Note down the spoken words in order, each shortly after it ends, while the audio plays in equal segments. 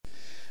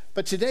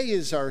But today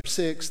is our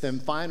sixth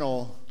and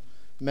final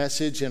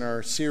message in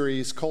our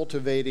series,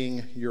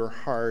 Cultivating Your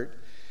Heart.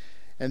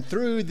 And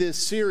through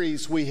this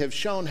series, we have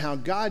shown how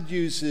God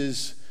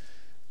uses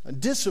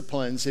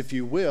disciplines, if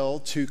you will,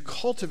 to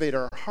cultivate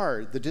our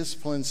heart. The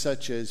disciplines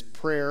such as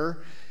prayer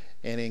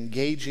and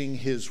engaging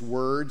His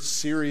Word,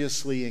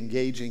 seriously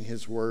engaging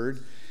His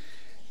Word.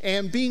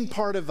 And being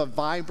part of a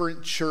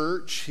vibrant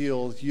church,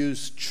 He'll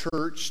use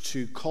church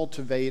to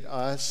cultivate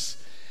us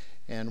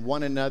and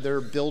one another,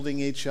 building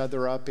each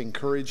other up,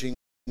 encouraging,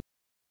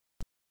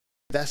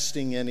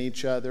 investing in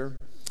each other.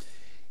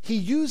 He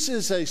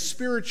uses a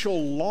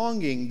spiritual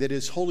longing that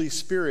His Holy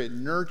Spirit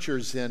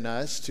nurtures in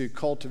us to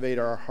cultivate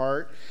our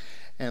heart.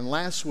 And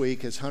last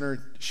week, as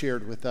Hunter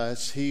shared with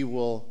us, he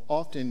will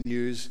often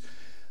use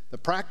the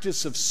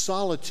practice of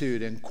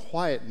solitude and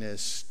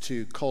quietness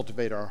to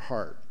cultivate our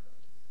heart.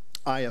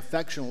 I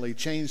affectionately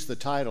changed the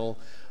title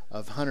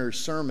of Hunter's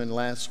sermon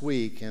last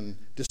week and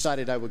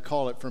decided I would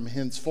call it from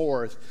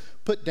henceforth,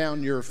 "Put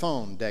Down Your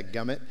Phone,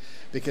 Dadgummit,"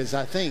 because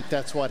I think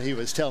that's what he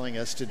was telling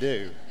us to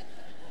do.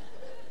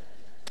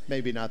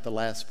 Maybe not the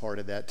last part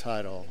of that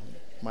title.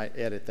 Might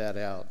edit that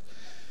out.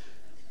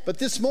 But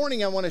this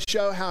morning I want to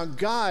show how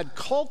God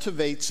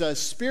cultivates us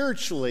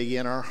spiritually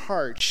in our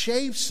heart,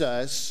 shapes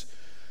us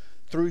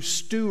through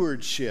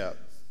stewardship.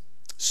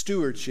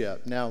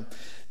 Stewardship. Now,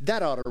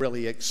 that ought to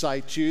really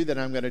excite you that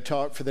I'm going to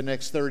talk for the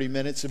next 30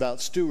 minutes about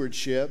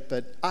stewardship,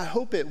 but I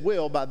hope it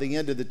will by the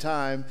end of the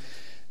time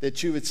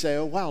that you would say,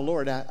 "Oh, wow,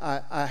 Lord,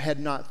 I had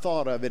not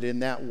thought of it in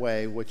that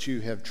way, what you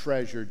have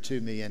treasured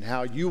to me," and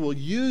how you will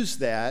use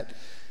that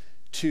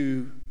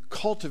to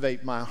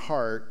cultivate my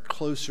heart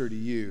closer to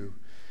you.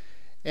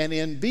 And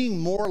in being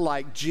more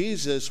like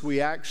Jesus, we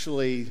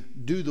actually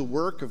do the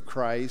work of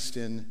Christ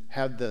and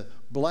have the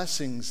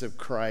blessings of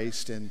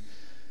Christ and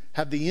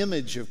have the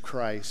image of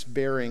Christ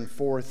bearing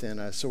forth in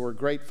us. So we're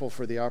grateful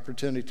for the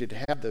opportunity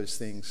to have those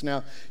things.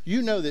 Now,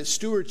 you know that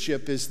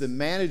stewardship is the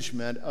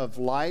management of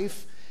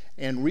life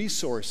and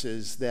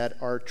resources that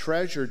are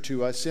treasured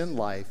to us in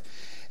life.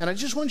 And I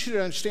just want you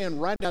to understand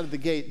right out of the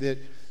gate that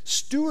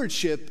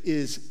stewardship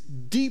is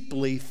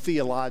deeply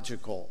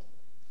theological.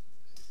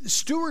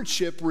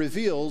 Stewardship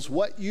reveals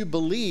what you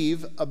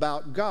believe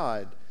about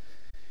God.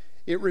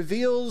 It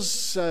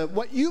reveals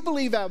what you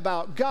believe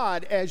about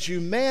God as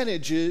you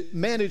manage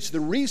the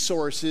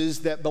resources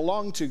that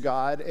belong to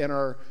God and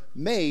are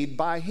made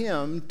by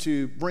Him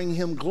to bring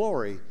Him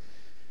glory.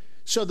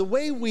 So the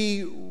way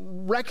we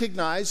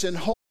recognize and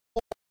hold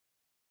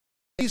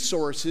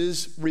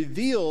resources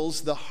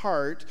reveals the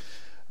heart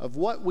of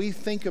what we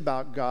think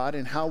about God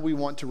and how we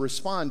want to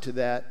respond to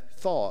that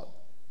thought.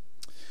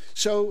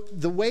 So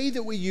the way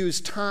that we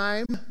use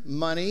time,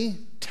 money,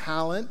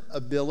 talent,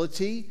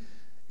 ability,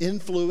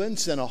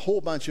 influence, and a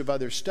whole bunch of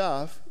other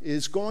stuff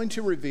is going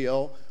to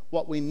reveal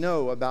what we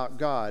know about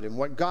God and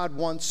what God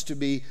wants to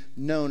be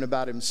known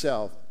about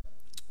Himself.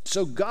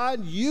 So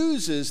God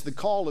uses the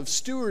call of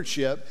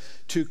stewardship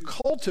to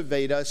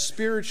cultivate us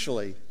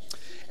spiritually.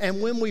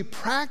 And when we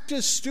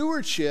practice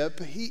stewardship,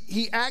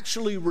 He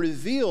actually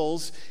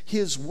reveals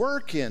His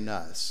work in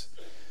us.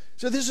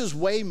 So this is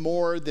way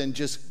more than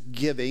just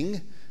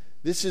giving.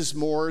 This is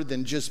more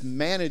than just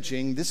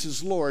managing. This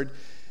is, Lord,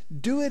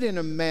 do it in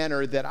a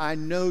manner that I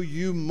know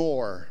you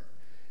more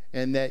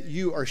and that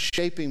you are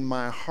shaping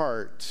my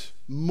heart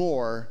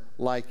more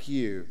like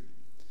you.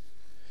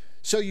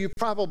 So you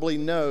probably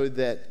know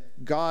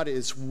that God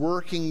is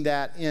working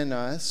that in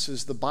us,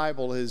 as the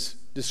Bible has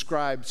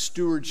described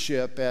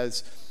stewardship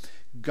as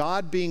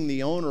God being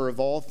the owner of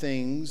all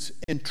things,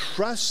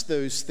 entrusts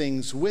those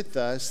things with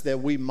us that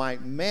we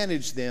might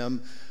manage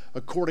them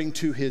according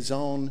to His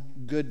own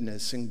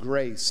goodness and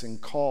grace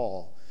and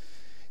call.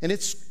 And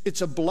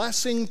it's a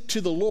blessing to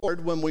the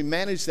Lord when we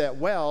manage that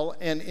well,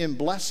 and in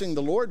blessing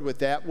the Lord with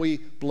that, we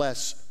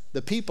bless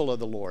the people of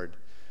the Lord.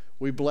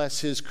 We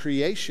bless His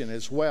creation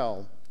as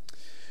well.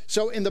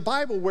 So in the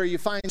Bible, where you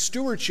find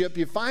stewardship,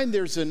 you find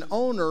there's an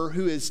owner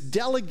who is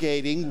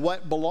delegating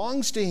what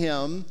belongs to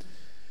him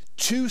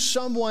to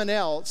someone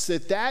else,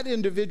 that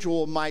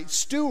individual might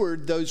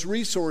steward those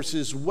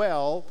resources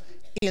well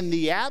in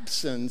the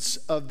absence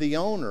of the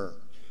owner.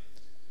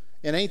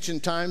 In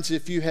ancient times,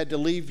 if you had to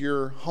leave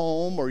your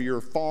home or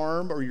your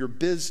farm or your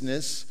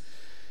business,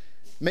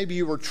 maybe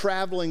you were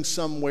traveling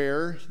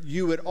somewhere,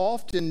 you would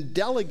often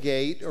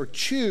delegate or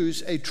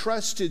choose a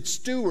trusted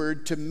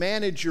steward to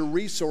manage your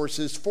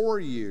resources for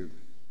you.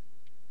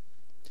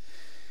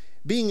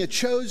 Being a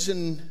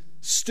chosen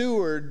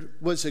steward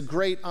was a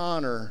great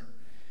honor.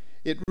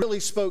 It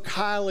really spoke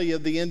highly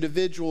of the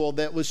individual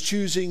that was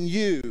choosing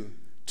you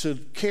to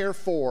care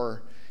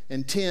for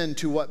and tend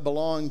to what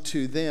belonged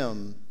to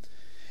them.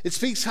 It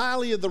speaks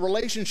highly of the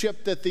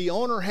relationship that the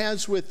owner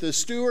has with the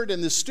steward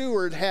and the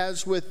steward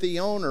has with the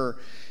owner.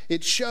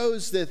 It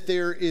shows that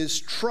there is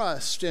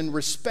trust and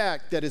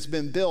respect that has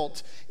been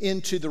built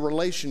into the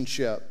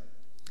relationship.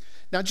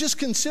 Now just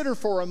consider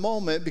for a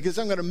moment, because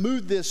I'm going to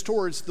move this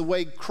towards the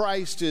way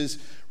Christ is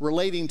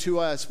relating to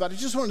us, but I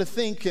just want to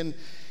think in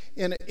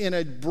in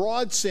a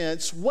broad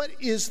sense, what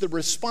is the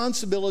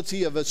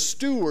responsibility of a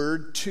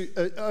steward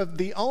of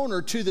the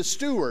owner to the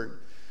steward?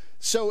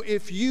 So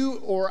if you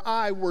or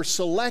I were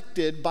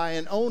selected by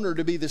an owner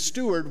to be the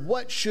steward,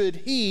 what should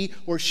he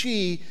or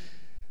she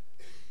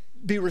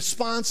be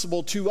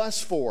responsible to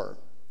us for?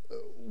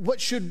 What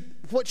should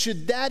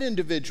that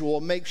individual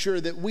make sure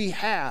that we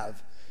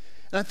have?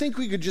 And I think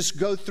we could just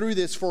go through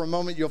this for a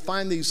moment. You'll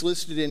find these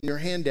listed in your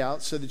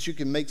handout so that you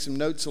can make some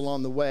notes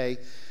along the way.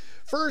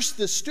 First,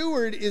 the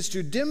steward is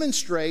to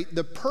demonstrate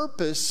the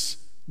purpose,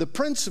 the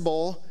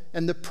principle,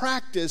 and the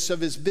practice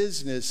of his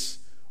business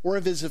or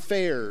of his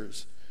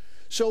affairs.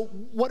 So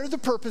what are the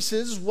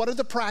purposes? What are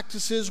the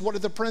practices? What are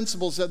the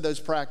principles of those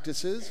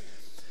practices?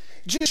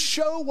 Just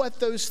show what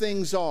those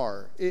things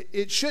are.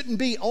 It shouldn't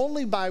be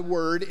only by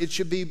word. It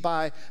should be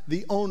by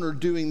the owner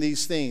doing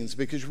these things,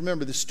 because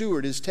remember, the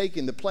steward is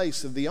taking the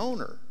place of the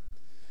owner.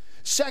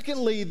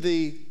 Secondly,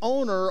 the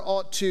owner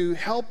ought to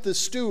help the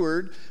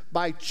steward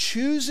by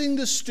choosing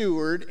the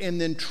steward and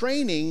then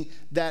training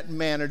that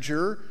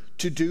manager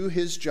to do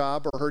his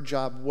job or her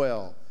job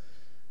well.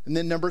 And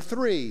then number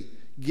 3,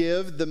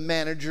 give the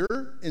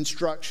manager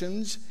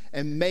instructions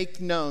and make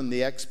known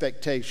the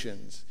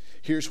expectations.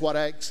 Here's what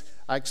I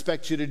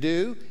expect you to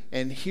do,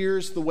 and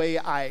here's the way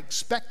I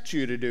expect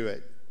you to do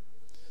it.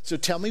 So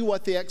tell me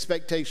what the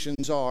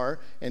expectations are,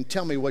 and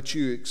tell me what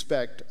you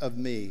expect of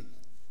me.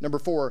 Number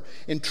 4,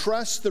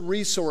 entrust the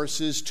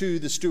resources to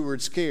the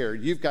steward's care.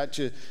 You've got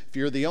to, if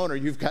you're the owner,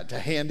 you've got to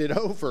hand it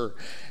over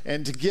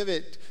and to give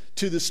it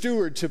to the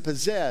steward to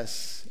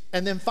possess.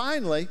 And then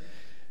finally,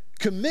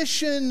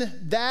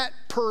 commission that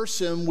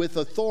person with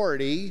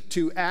authority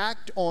to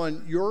act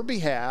on your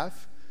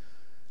behalf,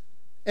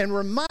 and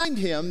remind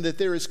him that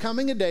there is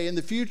coming a day in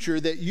the future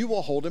that you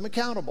will hold him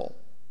accountable.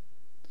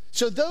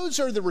 So those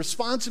are the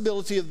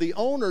responsibility of the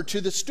owner to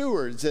the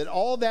stewards, that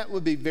all that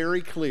would be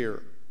very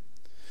clear.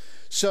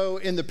 So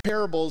in the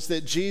parables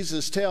that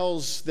Jesus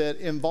tells that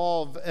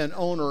involve an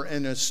owner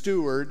and a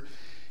steward,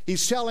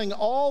 he's telling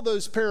all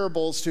those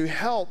parables to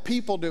help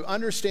people to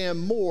understand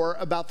more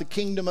about the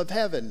kingdom of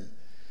heaven.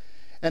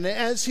 And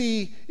as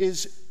he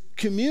is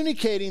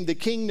communicating the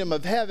kingdom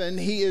of heaven,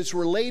 he is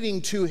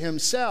relating to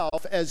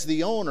himself as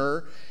the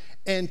owner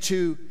and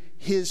to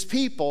his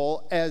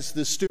people as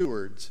the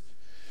stewards.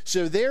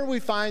 So there we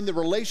find the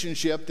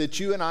relationship that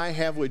you and I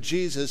have with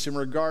Jesus in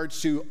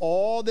regards to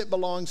all that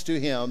belongs to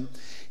him.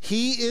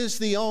 He is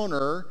the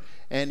owner,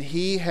 and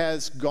he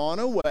has gone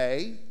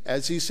away.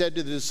 As he said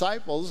to the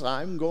disciples,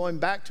 I'm going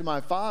back to my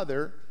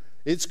Father.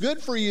 It's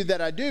good for you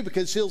that I do,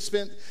 because he'll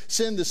send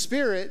the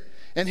Spirit,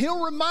 and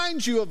he'll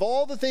remind you of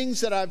all the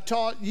things that I've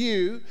taught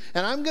you,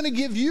 and I'm going to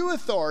give you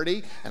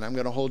authority, and I'm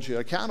going to hold you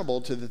accountable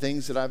to the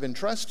things that I've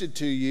entrusted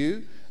to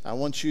you. I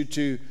want you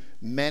to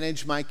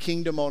manage my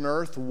kingdom on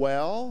earth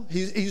well.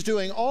 He's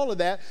doing all of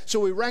that,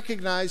 so we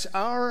recognize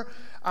our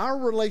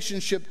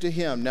relationship to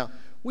him. Now,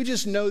 we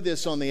just know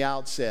this on the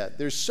outset.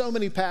 There's so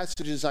many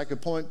passages I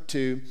could point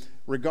to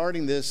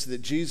regarding this,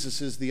 that Jesus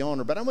is the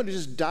owner, but I'm going to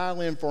just dial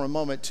in for a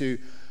moment to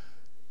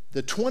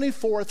the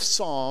 24th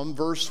Psalm,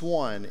 verse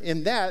 1.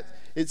 In that,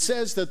 it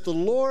says that the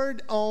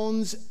Lord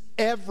owns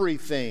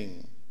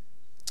everything.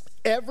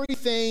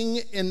 Everything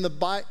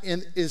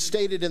is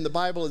stated in the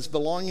Bible as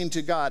belonging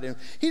to God. And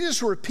he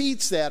just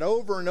repeats that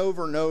over and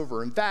over and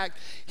over. In fact,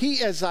 he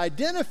is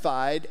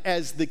identified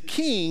as the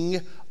king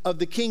of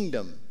the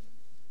kingdom.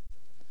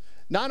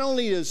 Not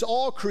only is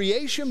all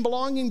creation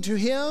belonging to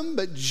him,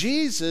 but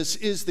Jesus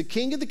is the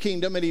king of the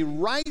kingdom, and he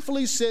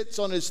rightfully sits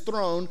on his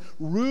throne,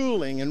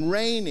 ruling and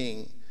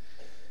reigning.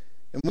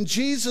 And when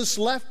Jesus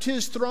left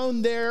his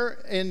throne there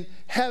in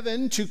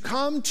heaven to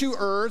come to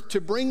earth to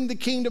bring the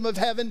kingdom of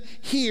heaven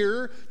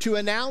here to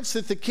announce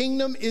that the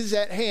kingdom is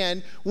at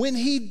hand, when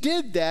he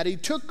did that, he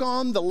took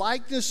on the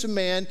likeness of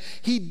man.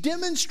 He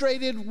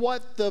demonstrated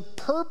what the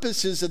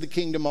purposes of the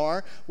kingdom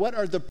are, what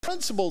are the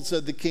principles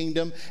of the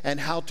kingdom, and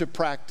how to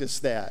practice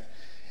that.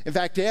 In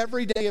fact,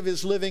 every day of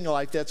his living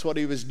life, that's what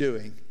he was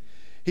doing.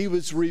 He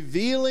was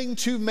revealing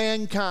to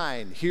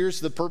mankind,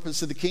 here's the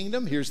purpose of the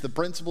kingdom, here's the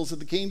principles of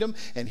the kingdom,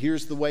 and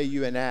here's the way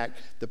you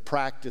enact the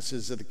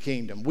practices of the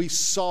kingdom. We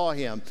saw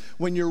him.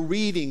 When you're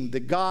reading the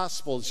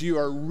Gospels, you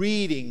are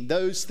reading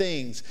those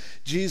things.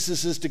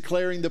 Jesus is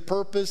declaring the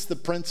purpose, the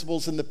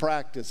principles, and the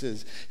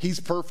practices. He's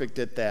perfect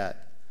at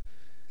that.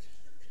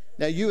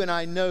 Now, you and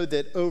I know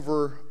that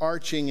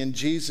overarching in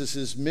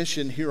Jesus'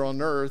 mission here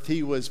on earth,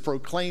 he was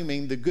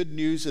proclaiming the good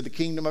news of the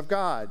kingdom of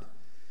God.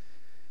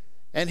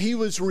 And he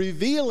was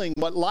revealing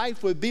what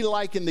life would be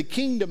like in the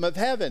kingdom of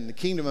heaven. The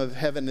kingdom of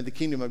heaven and the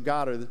kingdom of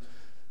God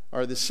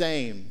are the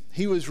same.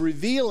 He was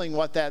revealing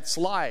what that's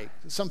like.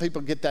 Some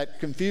people get that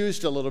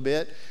confused a little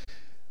bit.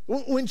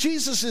 When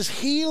Jesus is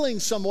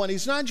healing someone,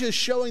 he's not just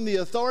showing the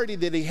authority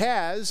that he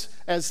has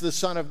as the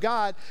Son of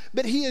God,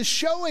 but he is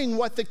showing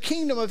what the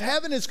kingdom of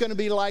heaven is going to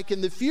be like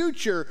in the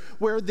future,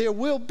 where there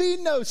will be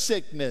no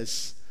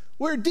sickness,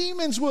 where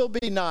demons will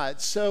be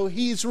not. So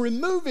he's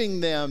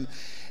removing them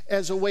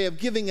as a way of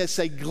giving us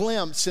a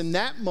glimpse in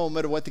that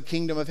moment of what the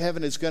kingdom of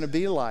heaven is going to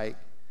be like.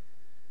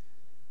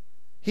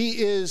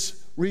 He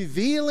is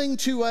revealing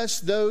to us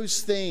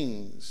those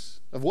things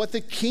of what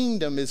the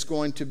kingdom is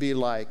going to be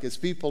like as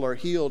people are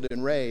healed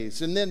and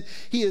raised. And then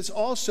he is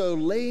also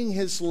laying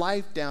his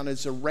life down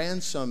as a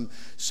ransom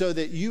so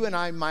that you and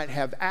I might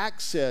have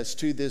access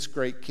to this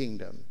great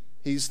kingdom.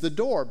 He's the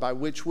door by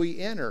which we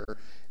enter,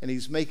 and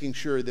he's making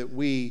sure that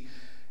we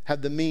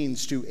have the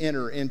means to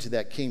enter into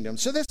that kingdom.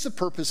 So that's the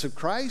purpose of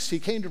Christ. He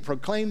came to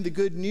proclaim the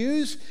good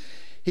news.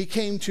 He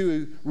came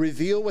to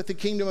reveal what the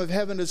kingdom of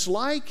heaven is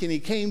like, and he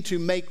came to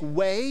make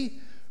way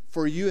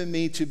for you and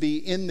me to be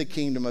in the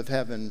kingdom of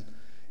heaven,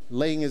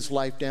 laying his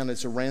life down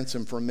as a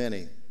ransom for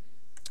many.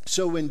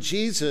 So when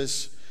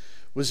Jesus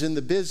was in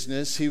the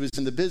business, he was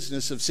in the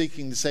business of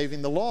seeking and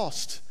saving the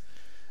lost.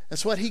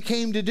 That's what he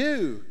came to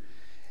do.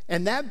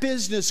 And that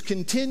business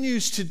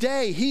continues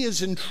today. He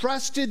has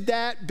entrusted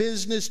that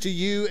business to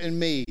you and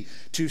me,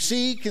 to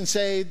seek and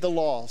save the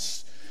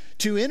lost,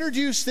 to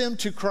introduce them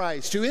to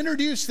Christ, to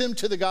introduce them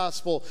to the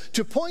gospel,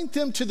 to point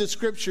them to the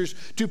scriptures,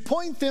 to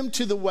point them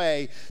to the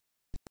way.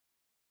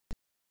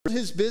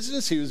 His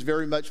business, he was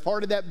very much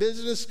part of that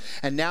business,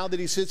 and now that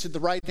he sits at the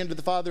right hand of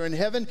the Father in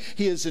heaven,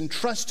 he has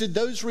entrusted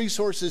those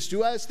resources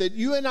to us that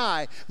you and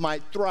I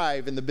might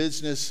thrive in the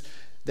business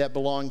that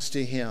belongs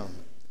to him.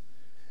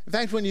 In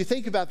fact, when you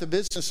think about the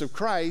business of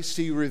Christ,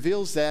 he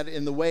reveals that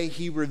in the way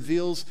he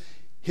reveals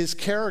his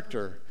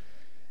character.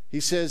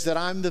 He says that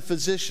I'm the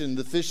physician.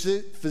 The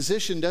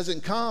physician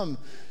doesn't come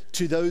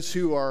to those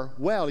who are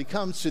well. He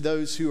comes to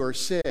those who are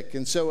sick.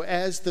 And so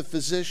as the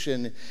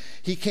physician,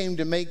 he came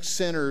to make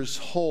sinners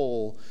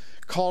whole,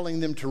 calling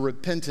them to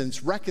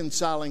repentance,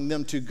 reconciling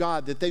them to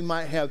God, that they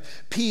might have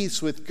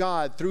peace with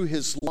God through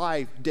his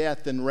life,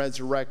 death, and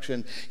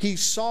resurrection. He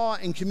saw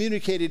and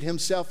communicated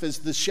himself as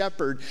the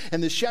shepherd,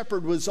 and the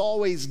shepherd was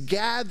always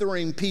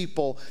gathering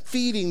people,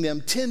 feeding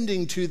them,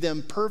 tending to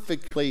them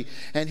perfectly,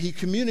 and he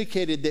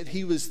communicated that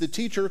he was the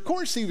teacher. Of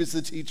course he was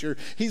the teacher.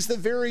 He's the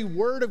very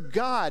Word of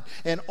God,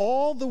 and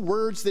all the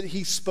words that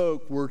he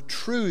spoke were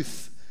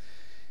truth.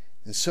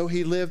 And so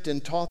he lived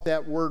and taught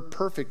that word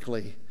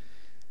perfectly.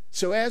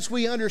 So as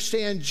we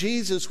understand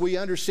Jesus, we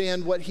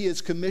understand what he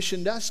has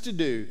commissioned us to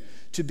do,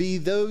 to be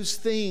those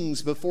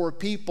things before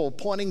people,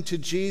 pointing to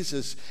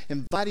Jesus,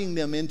 inviting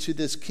them into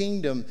this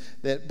kingdom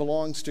that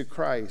belongs to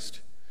Christ.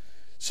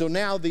 So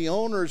now the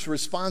owner's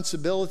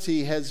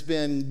responsibility has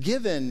been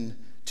given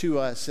to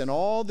us and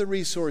all the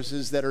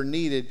resources that are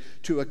needed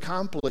to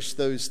accomplish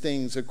those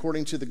things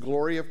according to the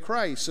glory of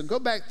Christ. So go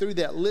back through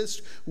that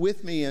list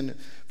with me and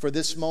for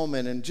this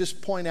moment and just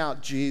point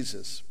out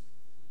Jesus.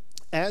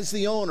 As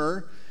the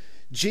owner,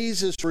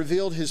 Jesus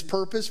revealed his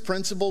purpose,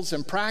 principles,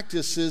 and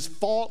practices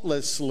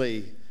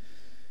faultlessly.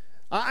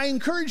 I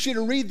encourage you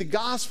to read the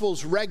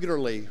Gospels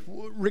regularly,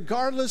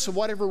 regardless of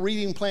whatever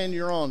reading plan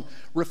you're on.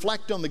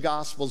 Reflect on the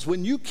Gospels.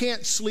 When you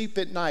can't sleep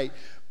at night,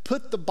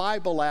 put the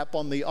Bible app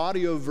on the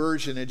audio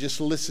version and just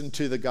listen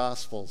to the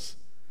Gospels.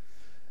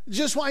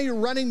 Just while you're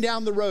running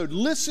down the road,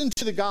 listen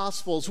to the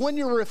Gospels. When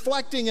you're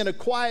reflecting in a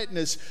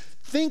quietness,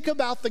 think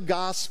about the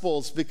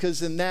Gospels,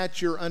 because in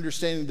that you're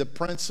understanding the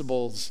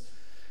principles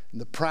and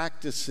the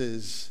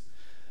practices,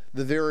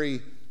 the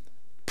very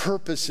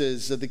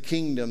purposes of the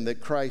kingdom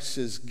that Christ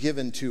has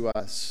given to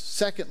us.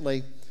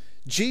 Secondly,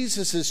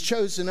 Jesus has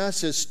chosen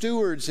us as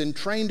stewards and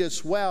trained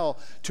us well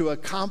to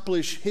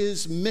accomplish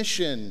his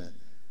mission.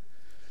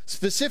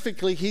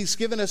 Specifically, he's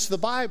given us the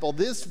Bible,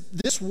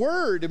 this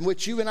word in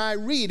which you and I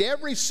read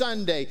every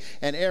Sunday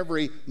and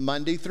every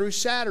Monday through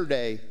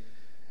Saturday.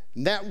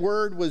 And that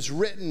word was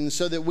written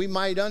so that we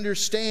might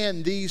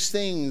understand these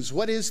things.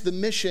 What is the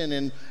mission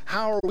and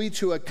how are we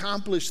to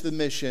accomplish the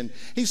mission?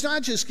 He's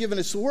not just given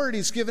us the word,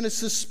 he's given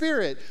us the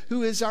Spirit,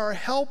 who is our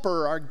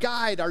helper, our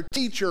guide, our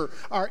teacher,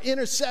 our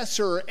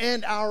intercessor,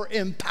 and our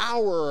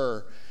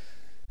empowerer.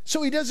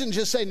 So he doesn't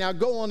just say, now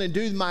go on and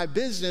do my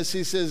business.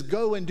 He says,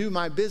 go and do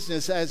my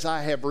business as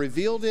I have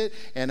revealed it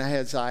and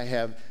as I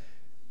have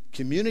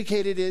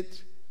communicated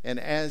it and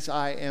as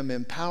I am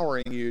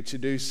empowering you to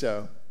do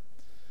so.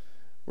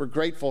 We're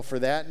grateful for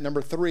that.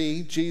 Number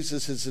 3,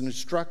 Jesus has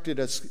instructed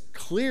us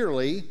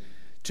clearly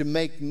to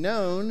make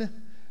known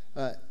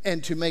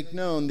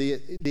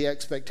the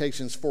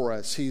expectations for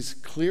us. He's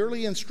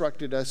clearly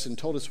instructed us and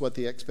told us what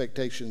the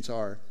expectations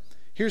are.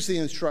 Here's the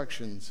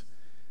instructions.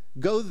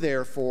 Go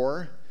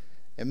therefore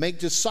and make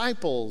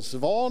disciples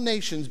of all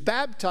nations,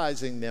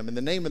 baptizing them in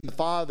the name of the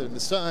Father, and the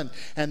Son,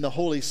 and the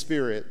Holy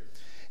Spirit,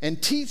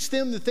 and teach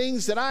them the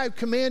things that I have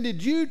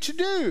commanded you to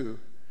do.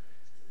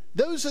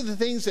 Those are the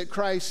things that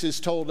Christ has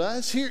told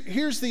us.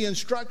 Here's the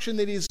instruction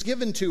that he's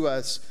given to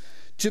us,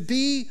 to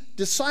be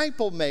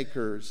disciple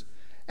makers.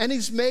 And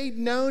he's made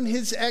known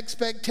his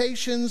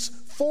expectations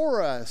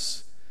for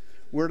us.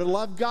 We're to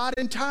love God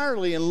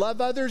entirely and love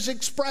others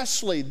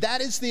expressly.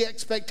 That is the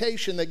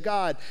expectation that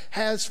God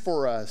has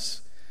for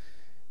us.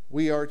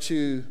 We are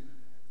to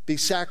be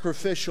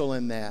sacrificial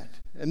in that.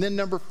 And then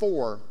number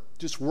 4,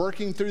 just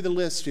working through the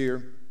list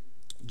here,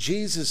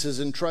 Jesus has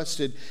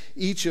entrusted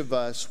each of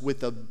us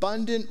with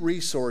abundant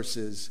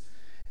resources,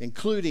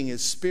 including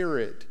his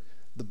Spirit,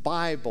 the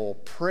Bible,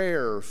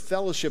 prayer,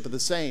 fellowship of the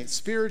saints,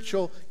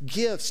 spiritual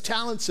gifts,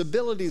 talents,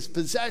 abilities,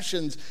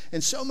 possessions,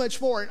 and so much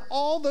more. And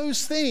all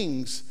those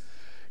things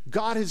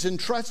God has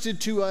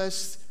entrusted to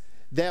us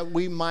that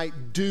we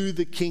might do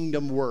the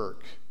kingdom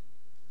work,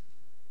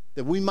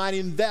 that we might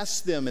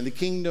invest them in the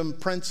kingdom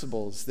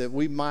principles, that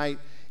we might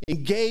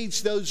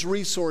engage those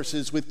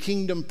resources with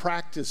kingdom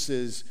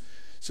practices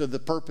so the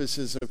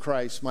purposes of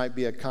Christ might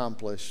be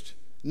accomplished.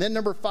 And then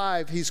number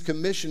 5, he's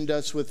commissioned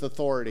us with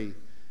authority,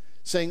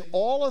 saying,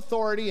 all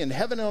authority in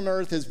heaven and on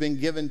earth has been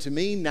given to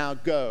me, now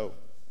go.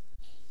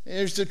 And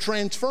there's a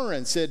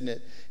transference, isn't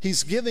it?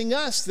 He's giving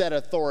us that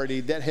authority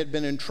that had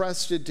been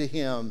entrusted to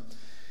him.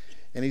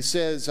 And he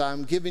says,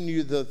 I'm giving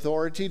you the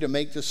authority to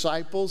make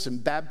disciples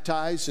and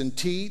baptize and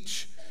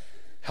teach.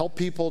 Help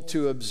people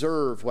to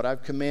observe what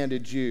I've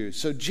commanded you.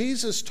 So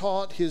Jesus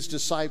taught his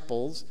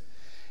disciples,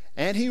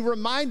 and he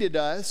reminded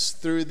us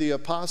through the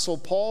Apostle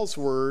Paul's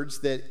words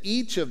that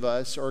each of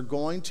us are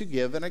going to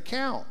give an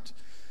account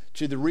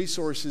to the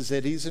resources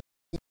that he's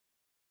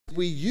entrusted.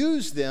 We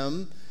use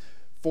them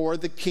for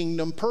the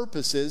kingdom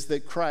purposes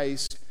that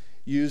Christ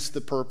used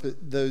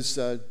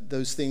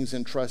those things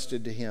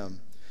entrusted to him.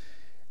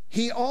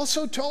 He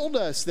also told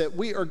us that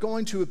we are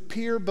going to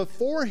appear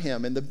before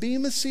him in the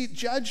Bema Seat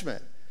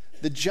judgment,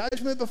 the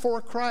judgment before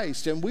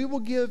Christ, and we will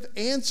give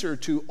answer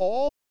to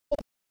all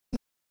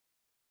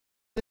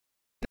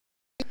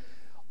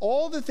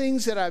the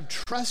things that I've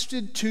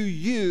trusted to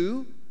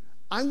you.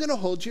 I'm going to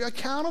hold you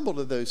accountable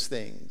to those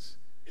things.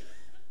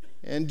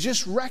 And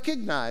just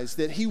recognize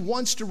that he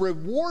wants to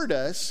reward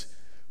us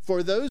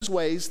for those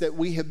ways that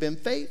we have been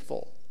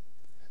faithful.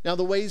 Now,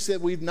 the ways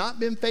that we've not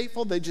been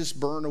faithful, they just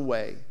burn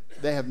away.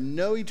 They have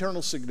no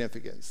eternal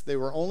significance. They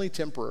were only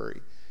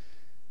temporary.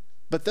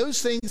 But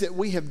those things that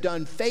we have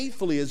done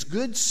faithfully as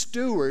good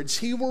stewards,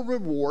 he will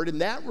reward, and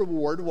that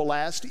reward will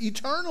last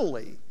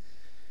eternally.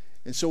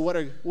 And so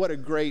what a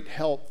great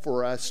help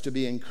for us to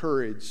be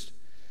encouraged.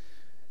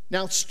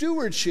 Now,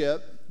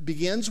 stewardship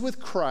begins with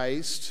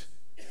Christ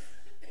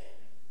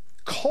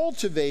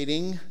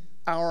cultivating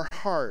our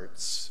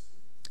hearts.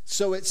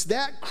 So it's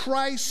that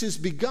Christ has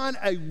begun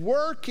a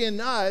work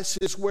in us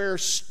is where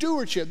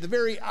stewardship, the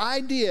very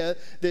idea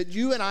that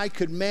you and I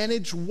could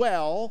manage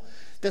well,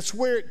 that's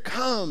where it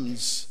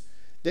comes.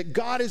 That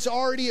God is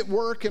already at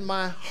work in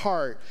my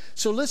heart.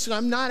 So listen,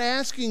 I'm not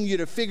asking you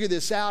to figure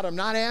this out. I'm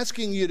not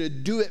asking you to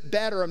do it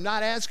better. I'm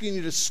not asking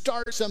you to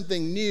start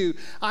something new.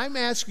 I'm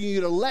asking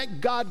you to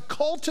let God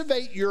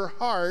cultivate your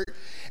heart.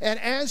 And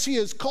as he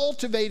is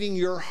cultivating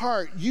your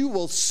heart, you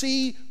will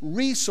see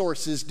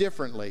resources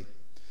differently.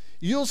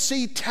 You'll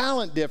see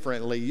talent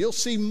differently. You'll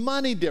see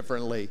money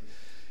differently.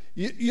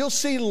 You'll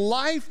see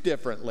life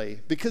differently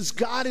because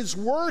God is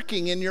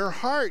working in your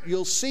heart.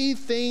 You'll see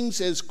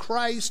things as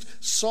Christ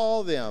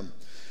saw them.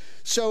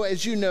 So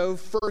as you know,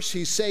 first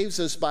he saves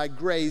us by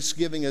grace,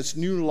 giving us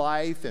new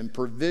life and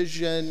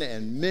provision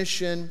and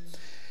mission.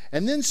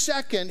 And then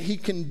second, he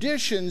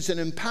conditions and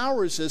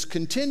empowers us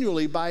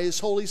continually by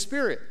his Holy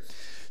Spirit.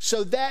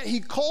 So that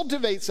he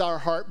cultivates our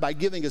heart by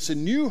giving us a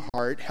new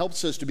heart,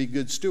 helps us to be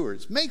good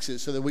stewards, makes it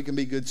so that we can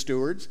be good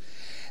stewards.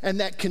 And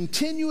that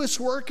continuous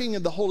working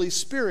of the Holy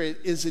Spirit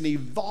is an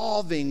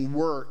evolving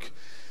work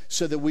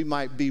so that we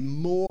might be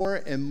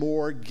more and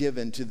more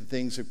given to the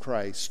things of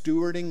Christ,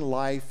 stewarding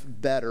life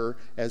better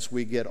as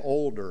we get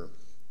older.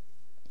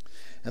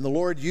 And the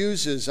Lord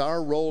uses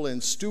our role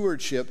in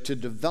stewardship to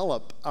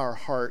develop our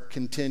heart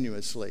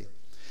continuously.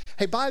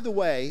 Hey, by the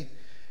way,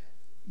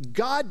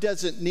 God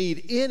doesn't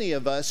need any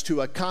of us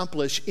to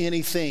accomplish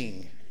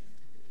anything.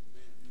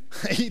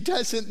 He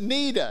doesn't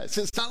need us.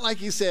 It's not like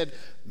he said,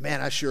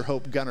 man, I sure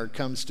hope Gunnar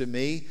comes to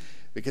me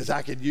because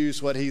I could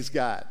use what he's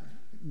got.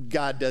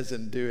 God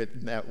doesn't do it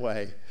in that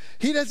way.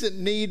 He doesn't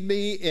need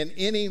me in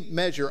any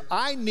measure.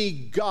 I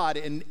need God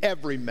in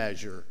every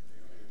measure.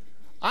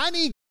 I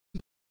need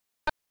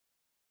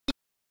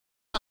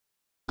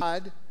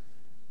God.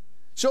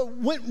 So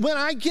when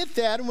I get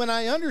that and when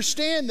I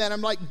understand that,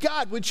 I'm like,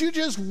 God, would you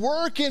just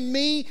work in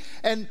me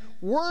and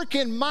work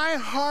in my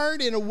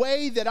heart in a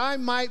way that I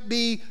might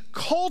be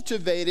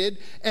cultivated,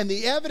 and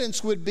the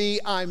evidence would be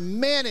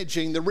I'm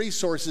managing the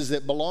resources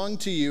that belong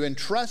to you and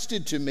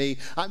trusted to me.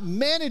 I'm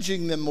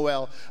managing them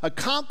well,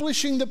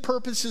 accomplishing the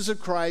purposes of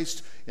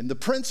Christ and the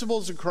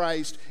principles of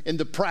Christ and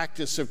the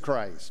practice of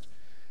Christ.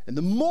 And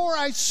the more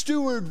I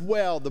steward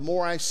well, the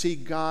more I see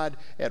God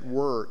at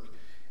work.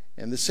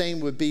 And the same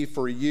would be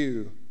for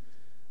you.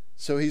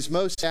 So he's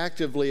most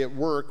actively at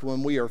work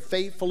when we are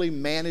faithfully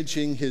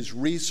managing his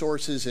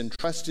resources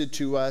entrusted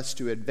to us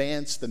to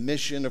advance the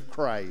mission of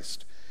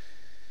Christ.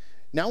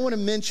 Now I want to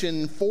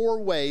mention 4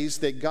 ways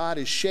that God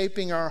is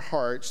shaping our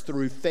hearts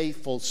through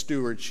faithful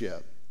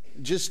stewardship.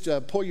 Just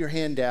pull your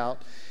hand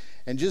out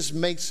and just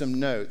make some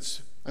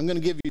notes. I'm going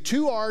to give you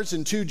 2 R's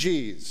and 2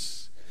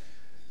 G's.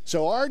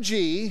 So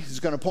RG is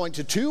going to point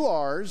to 2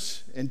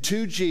 R's and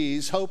 2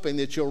 G's, hoping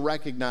that you'll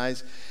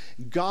recognize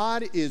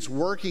God is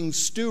working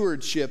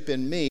stewardship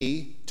in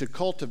me to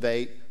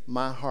cultivate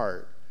my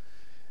heart.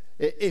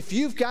 If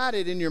you've got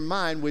it in your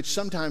mind, which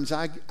sometimes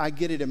I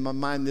get it in my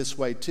mind this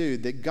way too,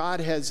 that God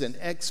has an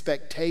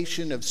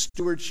expectation of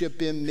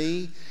stewardship in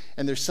me,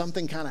 and there's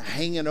something kind of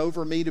hanging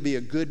over me to be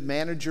a good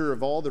manager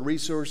of all the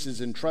resources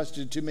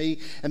entrusted to me,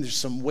 and there's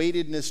some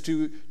weightedness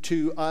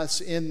to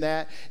us in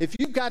that. If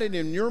you've got it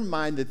in your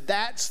mind that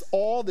that's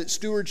all that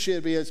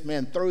stewardship is,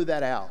 man, throw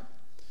that out.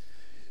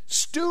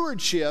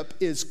 Stewardship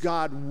is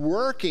God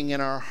working in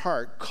our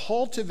heart,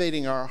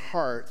 cultivating our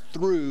heart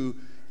through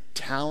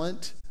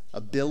talent,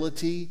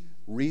 ability,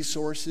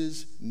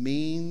 resources,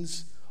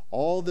 means,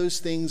 all those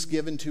things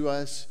given to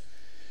us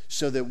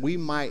so that we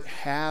might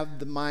have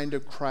the mind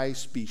of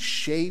Christ, be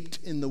shaped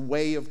in the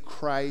way of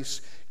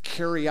Christ,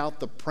 carry out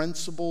the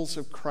principles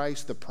of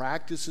Christ, the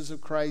practices of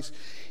Christ.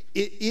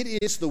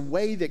 It is the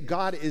way that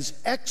God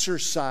is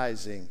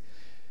exercising.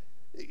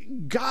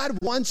 God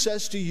wants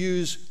us to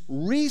use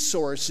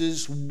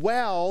resources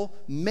well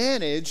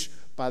managed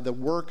by the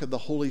work of the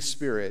Holy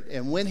Spirit.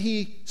 And when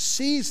he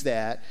sees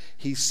that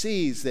he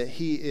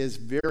is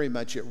very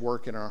much at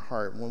work in our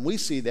heart. When we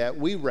see that,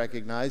 we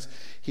recognize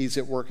he's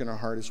at work in our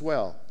heart as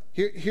well.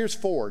 Here's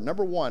 4.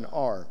 Number 1,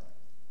 R,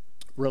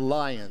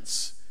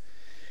 reliance.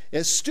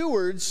 As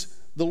stewards,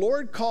 the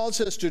Lord calls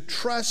us to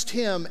trust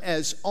him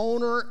as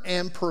owner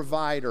and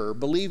provider,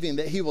 believing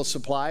that he will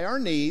supply our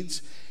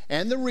needs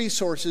and the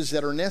resources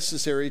that are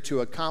necessary to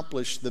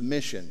accomplish the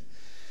mission.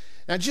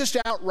 Now, just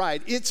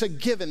outright, it's a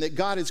given that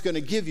God is going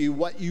to give you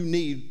what you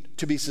need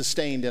to be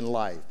sustained in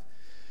life.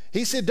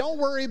 He said, don't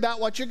worry about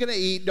what you're going to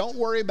eat. Don't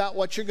worry about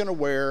what you're going to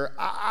wear.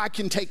 I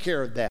can take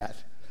care of that.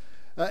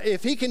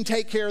 If he can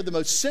take care of the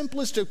most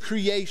simplest of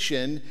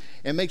creation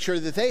and make sure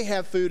that they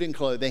have food and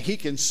clothing, he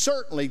can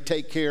certainly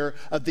take care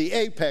of the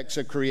apex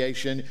of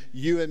creation,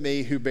 you and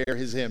me who bear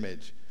his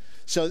image.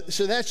 So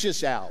that's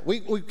just out.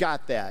 We've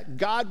got that.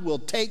 God will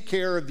take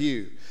care of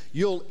you.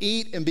 You'll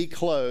eat and be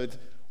clothed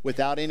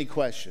without any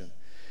question.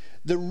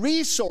 The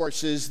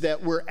resources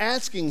that we're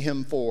asking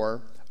him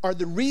for are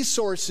the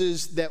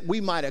resources that we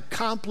might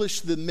accomplish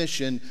the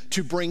mission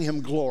to bring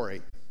him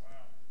glory.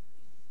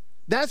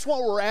 That's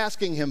what we're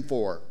asking him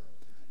for.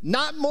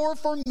 Not more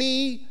for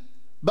me,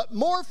 but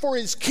more for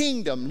his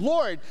kingdom.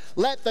 Lord,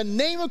 let the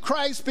name of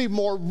Christ be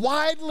more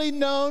widely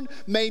known.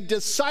 May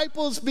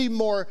disciples be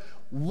more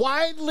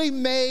widely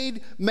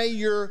made. May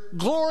your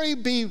glory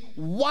be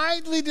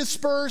widely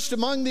dispersed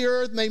among the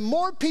earth. May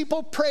more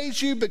people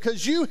praise you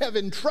because you have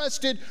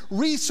entrusted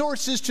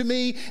resources to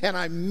me and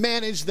I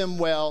manage them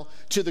well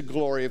to the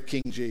glory of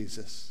King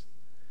Jesus.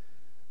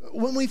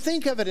 When we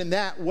think of it in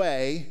that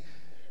way,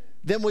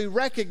 then we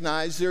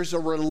recognize there's a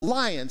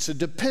reliance, a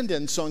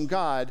dependence on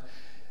God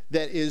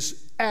that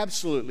is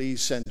absolutely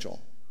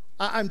essential.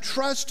 I'm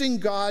trusting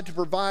God to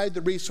provide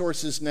the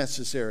resources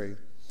necessary.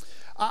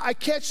 I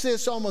catch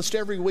this almost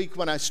every week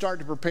when I start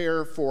to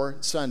prepare for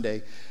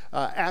Sunday.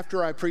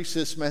 After I preach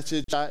this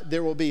message,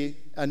 there will be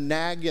a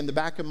nag in the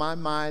back of my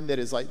mind that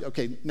is like,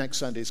 okay, next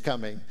Sunday's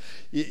coming.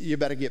 You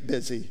better get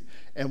busy.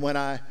 And when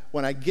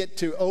I get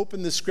to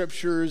open the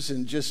scriptures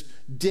and just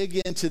dig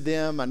into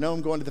them, I know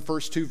I'm going to the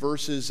first 2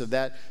 verses of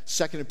that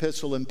second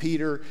epistle in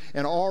Peter,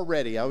 and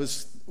already, I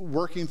was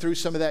working through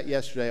some of that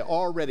yesterday,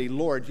 already,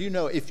 Lord, you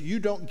know, if you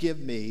don't give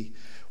me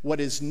what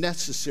is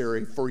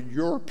necessary for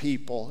your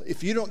people,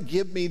 if you don't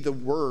give me the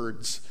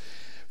words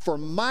for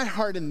my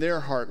heart and their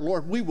heart,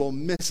 Lord, we will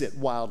miss it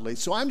wildly.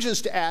 So I'm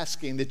just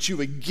asking that you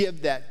would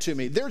give that to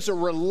me. There's a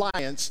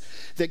reliance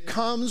that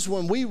comes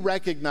when we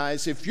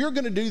recognize if you're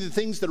going to do the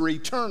things that are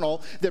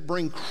eternal, that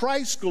bring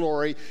Christ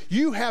glory,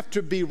 you have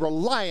to be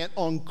reliant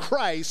on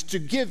Christ to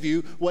give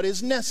you what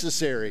is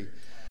necessary.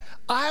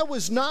 I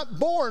was not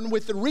born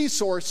with the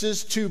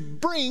resources to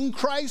bring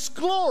Christ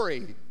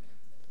glory.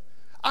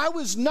 I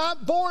was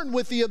not born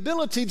with the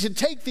ability to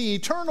take the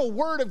eternal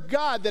word of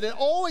God that it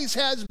always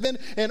has been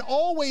and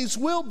always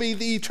will be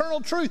the eternal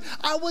truth.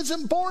 I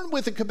wasn't born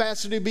with the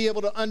capacity to be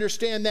able to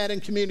understand that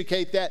and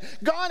communicate that.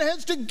 God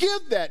has to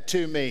give that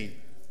to me.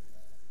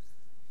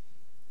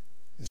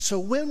 So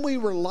when we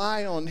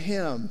rely on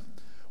him,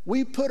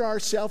 we put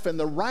ourselves in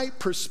the right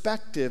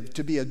perspective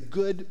to be a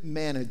good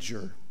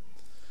manager.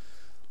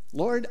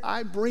 Lord,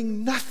 I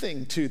bring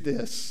nothing to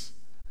this.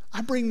 I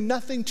bring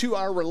nothing to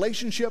our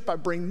relationship. I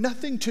bring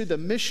nothing to the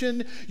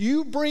mission.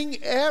 You bring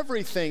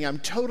everything. I'm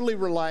totally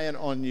reliant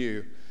on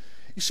you.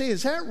 You say,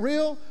 is that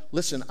real?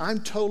 Listen, I'm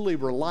totally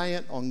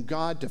reliant on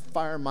God to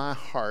fire my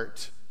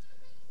heart.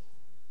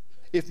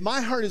 If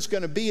my heart is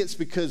going to be, it's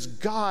because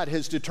God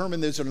has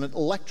determined there's an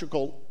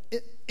electrical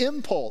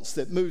impulse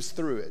that moves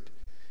through it.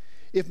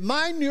 If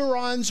my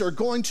neurons are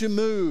going to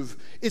move,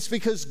 it's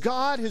because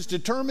God has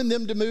determined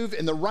them to move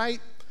in the right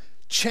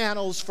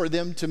channels for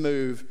them to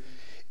move.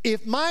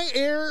 If my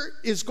air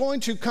is going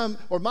to come,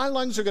 or my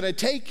lungs are going to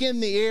take in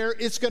the air,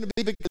 it's going to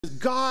be because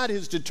God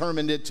has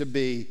determined it to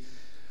be.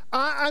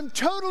 I'm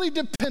totally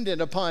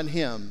dependent upon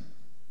him.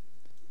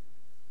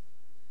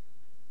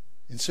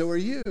 And so are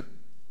you.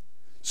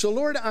 So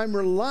Lord, I'm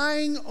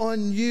relying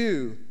on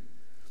you.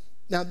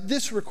 Now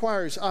this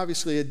requires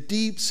obviously a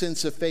deep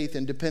sense of faith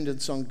and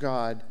dependence on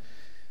God.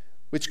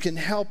 which can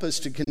help us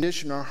to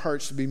condition our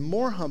hearts to be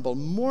more humble,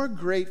 more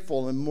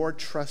grateful, and more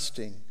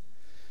trusting.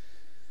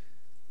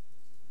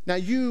 Now,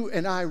 you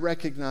and I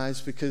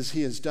recognize, because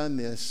he has done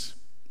this,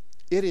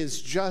 it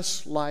is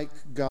just like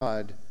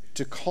God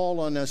to call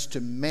on us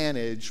to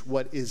manage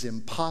what is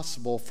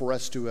impossible for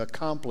us to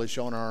accomplish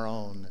on our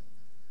own.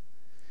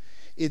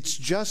 It's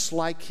just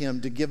like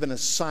him to give an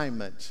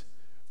assignment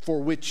for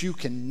which you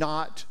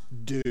cannot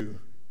do.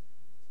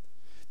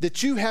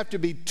 That you have to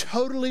be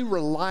totally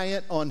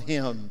reliant on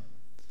him.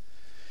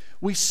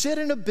 We sit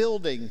in a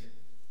building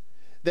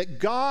that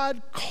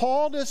God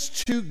called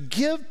us to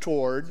give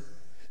toward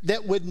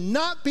that would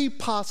not be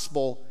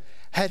possible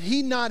had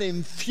he not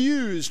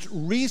infused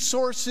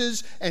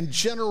resources and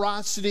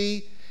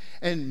generosity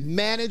and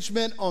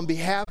management on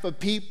behalf of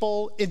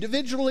people,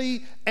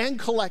 individually and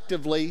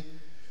collectively,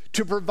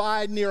 to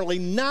provide nearly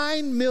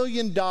 $9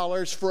 million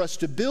for us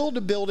to build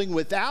a building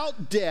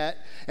without debt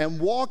and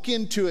walk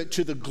into it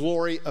to the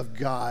glory of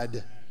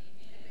God.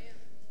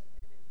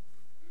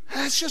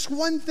 That's just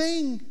one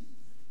thing.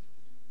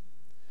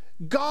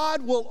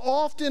 God will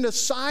often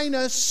assign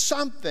us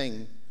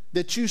something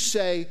that you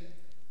say,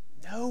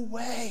 no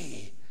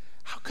way.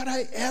 How could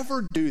I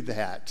ever do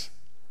that?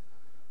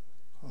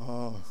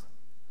 Oh,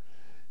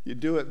 you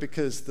do it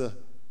because the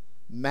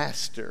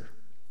master,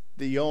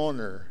 the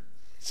owner,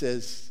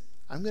 says,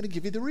 I'm going to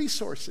give you the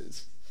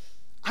resources.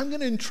 I'm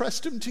going to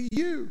entrust them to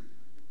you.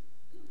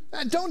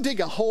 Now, don't dig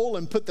a hole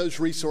and put those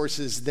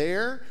resources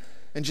there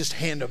and just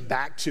hand them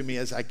back to me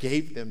as I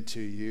gave them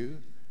to you.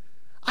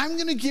 I'm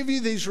going to give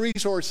you these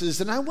resources,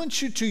 and I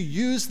want you to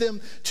use them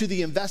to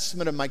the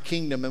investment of my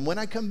kingdom. And when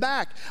I come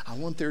back, I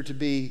want there to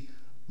be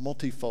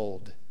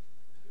multifold.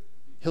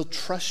 He'll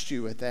trust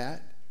you with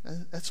that.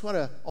 That's what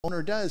an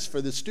owner does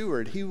for the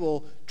steward. He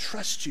will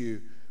trust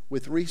you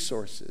with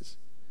resources.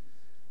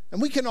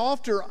 And we can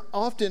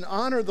often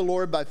honor the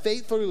Lord by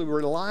faithfully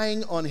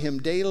relying on him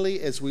daily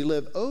as we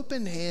live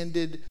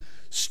open-handed,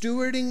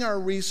 stewarding our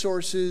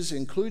resources,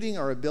 including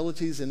our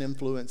abilities and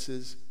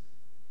influences.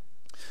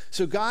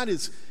 So God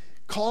is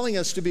calling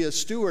us to be a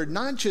steward,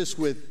 not just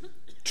with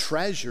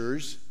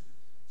treasures,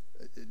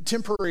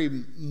 temporary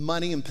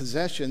money and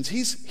possessions.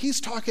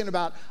 He's talking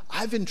about,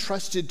 I've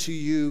entrusted to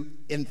you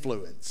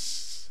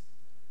influence.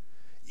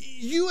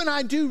 You and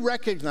I do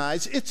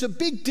recognize it's a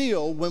big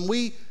deal when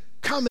we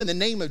come in the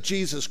name of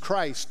Jesus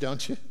Christ,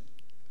 don't you?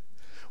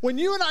 When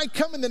you and I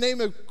come in the name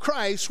of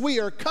Christ, we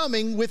are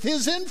coming with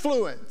his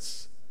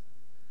influence.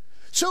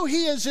 So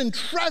he has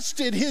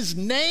entrusted his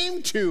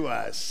name to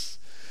us.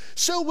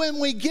 So when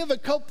we give a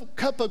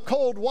cup of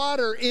cold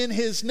water in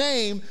his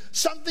name,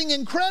 something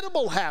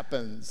incredible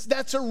happens.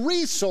 That's a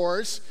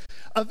resource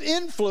of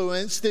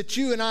influence that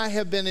you and I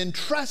have been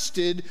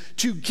entrusted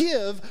to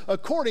give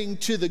according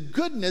to the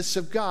goodness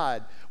of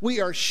God. We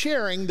are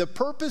sharing the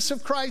purpose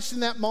of Christ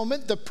in that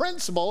moment, the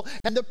principle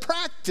and the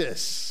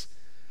practice.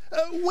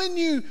 When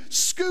you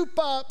scoop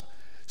up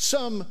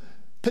some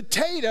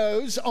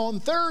potatoes on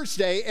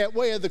Thursday at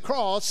Way of the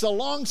Cross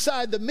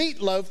alongside the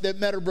meatloaf that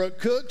Meadowbrook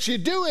cooks, you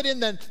do it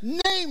in the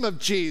name of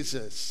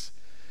Jesus.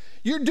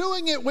 You're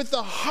doing it with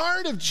the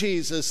heart of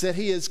Jesus that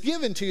he has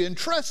given to you,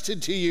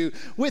 entrusted to you,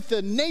 with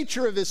the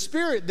nature of his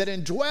Spirit that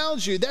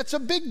indwells you. That's a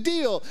big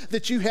deal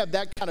that you have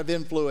that kind of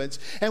influence.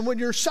 And when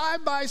you're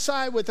side by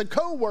side with a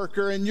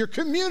coworker and you're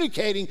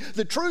communicating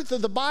the truth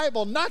of the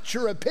Bible, not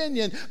your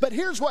opinion, but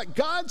here's what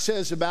God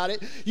says about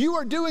it, you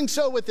are doing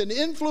so with an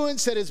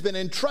influence that has been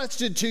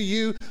entrusted to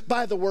you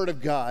by the Word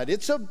of God.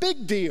 It's a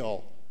big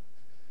deal.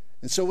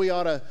 And so we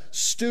ought to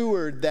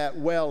steward that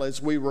well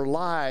as we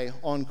rely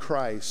on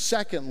Christ.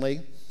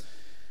 Secondly,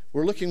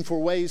 we're looking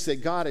for ways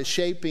that God is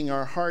shaping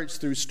our hearts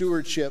through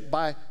stewardship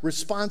by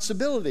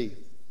responsibility.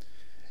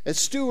 As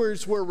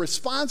stewards, we're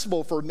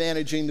responsible for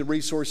managing the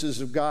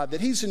resources of God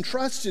that he's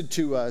entrusted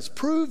to us,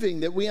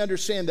 proving that we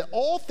understand that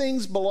all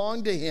things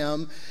belong to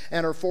him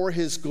and are for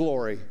his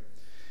glory.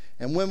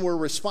 And when we're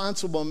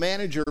responsible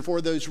manager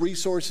for those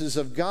resources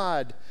of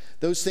God,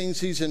 those things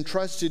he's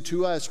entrusted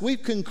to us,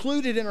 we've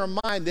concluded in our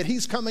mind that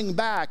he's coming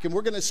back and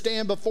we're going to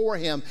stand before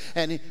him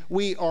and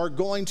we are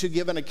going to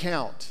give an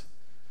account.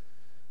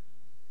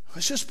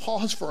 Let's just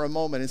pause for a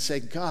moment and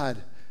say,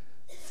 God,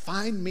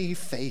 find me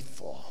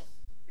faithful.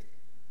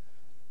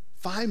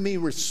 Find me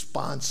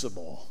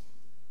responsible.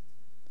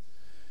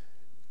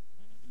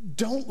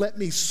 Don't let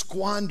me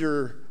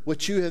squander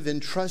what you have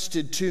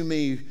entrusted to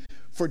me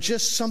for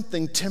just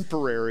something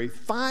temporary.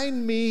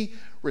 Find me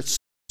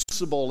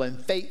responsible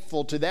and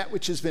faithful to that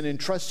which has been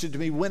entrusted to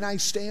me. When I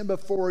stand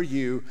before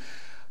you,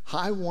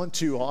 I want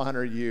to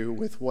honor you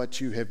with what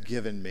you have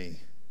given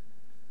me.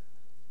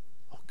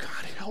 Oh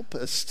God, help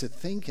us to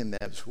think in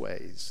those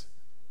ways.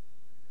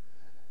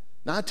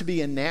 Not to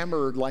be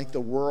enamored like the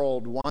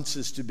world wants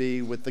us to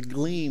be with the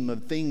gleam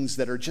of things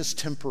that are just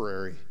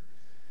temporary.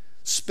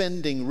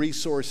 Spending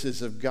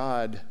resources of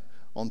God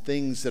on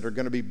things that are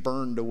going to be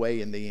burned away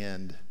in the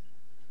end.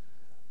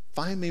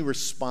 Find me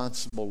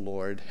responsible,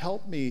 Lord.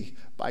 Help me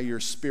by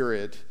your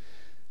Spirit.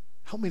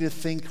 Help me to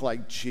think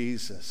like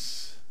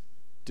Jesus,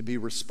 to be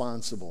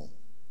responsible.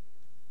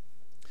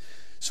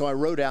 So I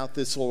wrote out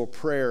this little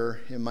prayer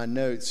in my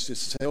notes to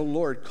say, oh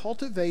Lord,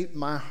 cultivate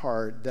my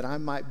heart that I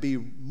might be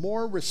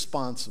more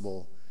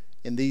responsible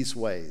in these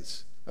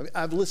ways.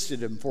 I've listed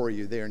them for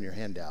you there in your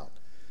handout.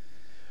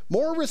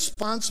 More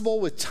responsible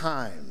with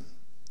time,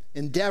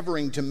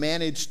 endeavoring to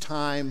manage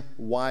time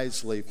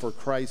wisely for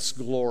Christ's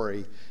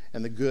glory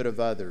and the good of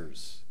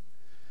others.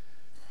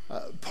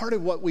 Part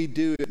of what we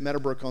do at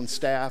Meadowbrook on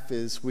staff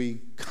is we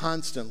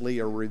constantly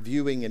are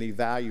reviewing and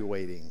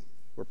evaluating.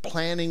 We're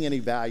planning and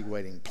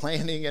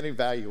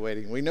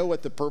evaluating. We know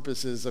what the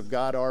purposes of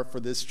God are for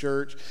this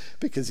church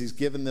because He's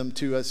given them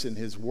to us in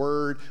His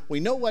Word. We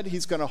know what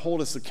He's going to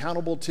hold us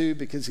accountable to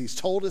because He's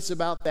told us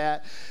about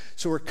that.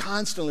 So we're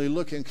constantly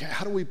looking,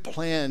 how do we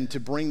plan to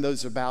bring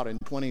those about in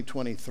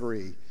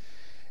 2023?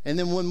 And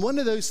then when one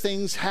of those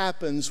things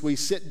happens, we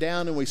sit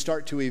down and we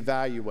start to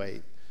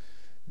evaluate.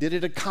 Did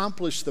it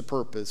accomplish the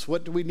purpose?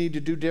 What do we need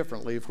to do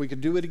differently? If we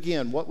could do it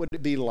again, what would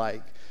it be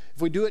like?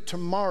 If we do it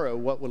tomorrow,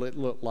 what will it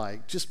look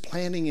like? Just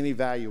planning and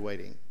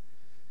evaluating.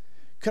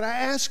 Could I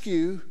ask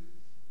you,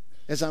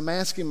 as I'm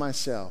asking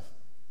myself,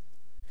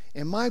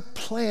 am I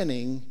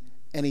planning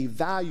and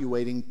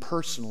evaluating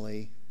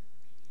personally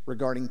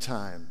regarding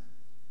time?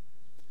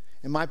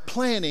 Am I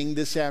planning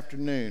this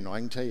afternoon? I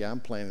can tell you I'm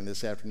planning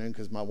this afternoon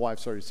because my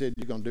wife's already said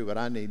you're going to do what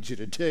I need you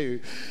to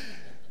do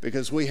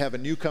because we have a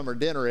newcomer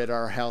dinner at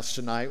our house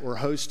tonight. We're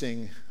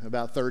hosting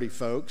about 30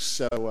 folks,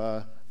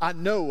 so I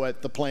know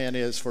what the plan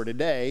is for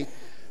today.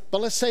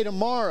 But let's say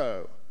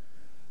tomorrow,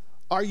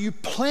 are you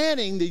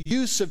planning the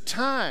use of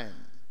time?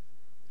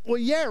 Well,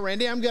 yeah,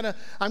 Randy, I'm gonna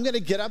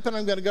get up and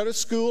I'm gonna go to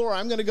school, or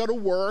I'm gonna go to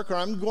work, or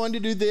I'm going to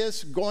do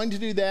this, going to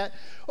do that.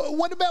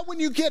 What about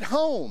when you get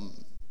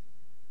home?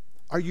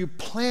 Are you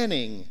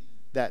planning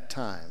that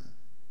time,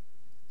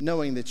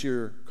 knowing that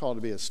you're called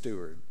to be a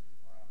steward?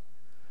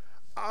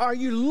 Are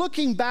you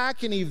looking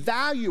back and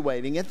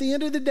evaluating at the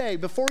end of the day,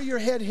 before your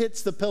head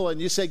hits the pillow and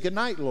you say, good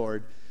night,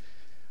 Lord?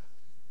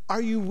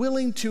 Are you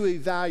willing to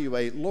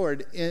evaluate,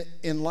 Lord,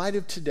 in light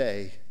of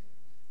today,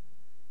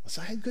 was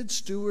I a good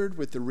steward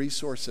with the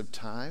resource of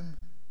time?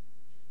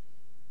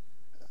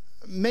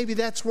 Maybe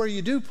that's where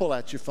you do pull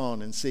out your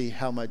phone and see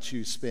how much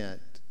you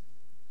spent.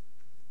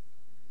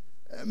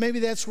 Maybe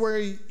that's where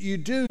you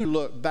do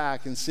look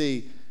back and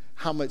see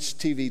how much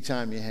TV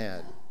time you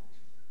had.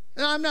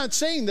 Now, I'm not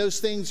saying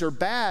those things are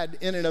bad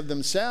in and of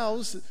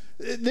themselves.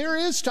 There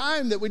is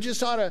time that we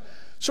just ought to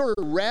sort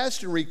of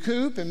rest and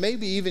recoup and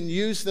maybe even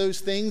use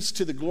those things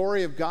to the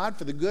glory of God,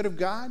 for the good of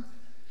God.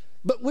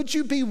 But would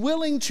you be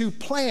willing to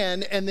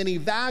plan and then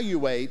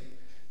evaluate,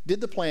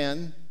 did the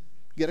plan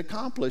get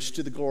accomplished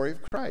to the glory of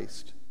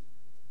Christ?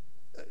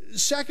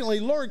 Secondly,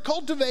 Lord,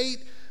 cultivate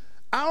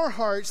our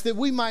hearts that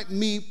we might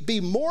be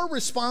more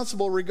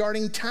responsible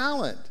regarding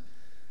talent.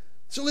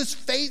 So let's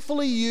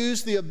faithfully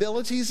use the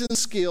abilities and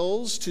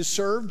skills to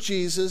serve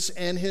Jesus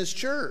and His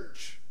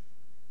church.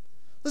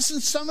 Listen,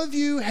 some of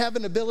you have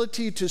an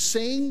ability to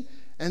sing,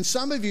 and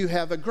some of you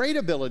have a great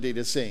ability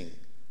to sing.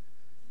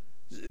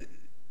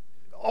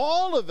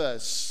 All of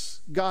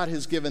us, God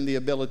has given the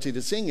ability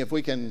to sing. If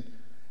we can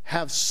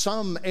have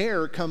some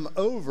air come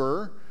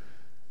over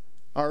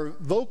our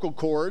vocal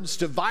cords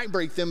to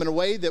vibrate them in a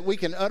way that we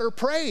can utter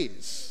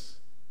praise.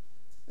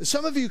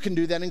 Some of you can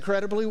do that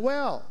incredibly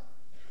well.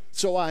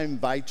 So I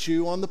invite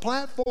you on the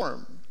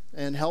platform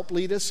and help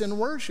lead us in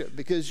worship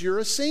because you're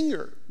a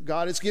singer.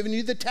 God has given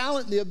you the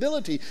talent and the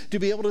ability to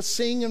be able to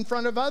sing in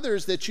front of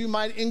others that you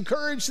might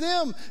encourage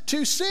them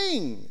to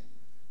sing.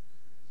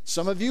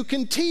 Some of you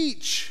can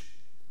teach.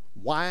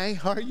 Why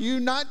are you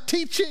not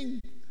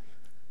teaching?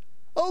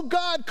 Oh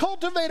God,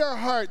 cultivate our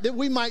heart that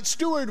we might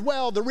steward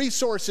well the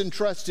resource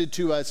entrusted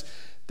to us,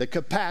 the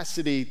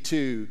capacity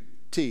to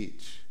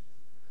teach.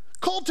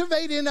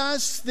 Cultivate in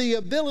us the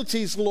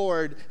abilities,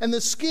 Lord, and the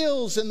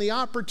skills and the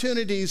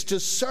opportunities to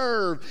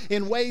serve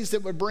in ways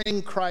that would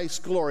bring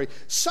Christ glory.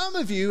 Some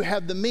of you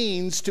have the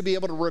means to be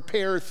able to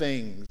repair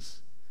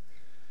things.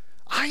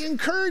 I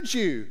encourage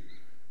you,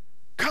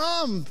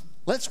 come,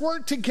 let's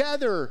work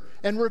together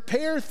and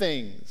repair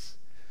things.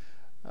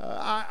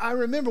 I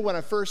remember when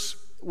I first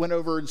went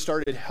over and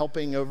started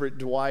helping over at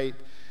Dwight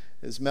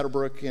as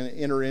Meadowbrook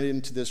entered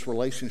into this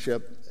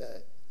relationship.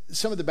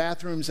 Some of the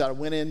bathrooms that I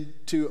went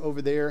into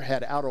over there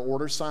had out of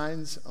order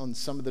signs on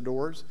some of the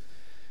doors.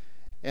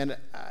 And,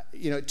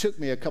 it took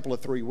me a couple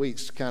of 3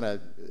 weeks to kind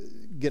of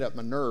get up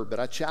my nerve, but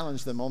I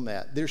challenged them on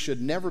that. There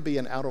should never be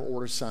an out of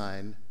order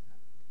sign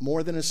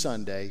more than a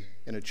Sunday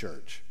in a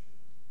church.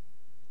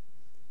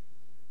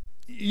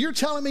 You're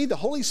telling me the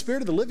Holy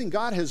Spirit of the living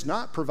God has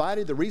not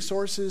provided the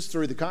resources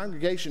through the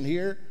congregation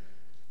here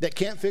that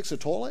can't fix a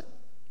toilet?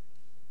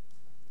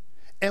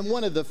 And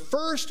one of the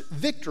first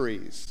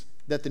victories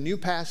that the new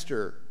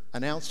pastor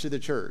announced to the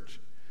church,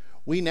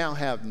 we now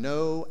have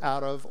no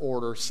out of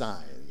order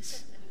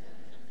signs.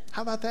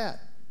 How about that?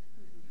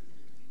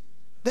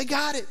 They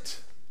got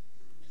it.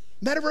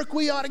 Meadowbrook,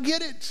 we ought to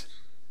get it.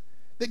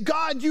 That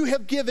God, you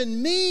have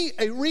given me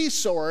a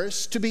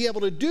resource to be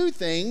able to do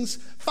things.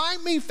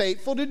 Find me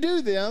faithful to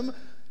do them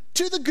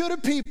to the good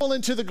of people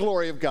and to the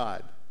glory of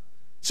God.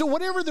 So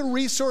whatever the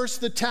resource,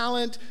 the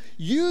talent,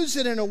 use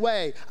it in a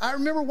way. I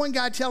remember one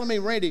guy telling me,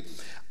 Randy,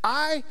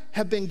 I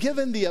have been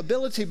given the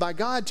ability by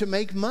God to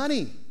make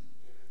money.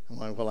 I'm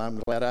like, well,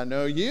 I'm glad I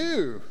know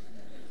you.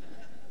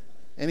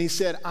 And he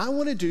said, I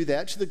want to do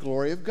that to the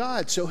glory of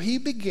God. So he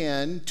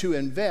began to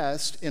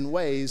invest in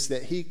ways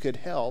that he could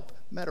help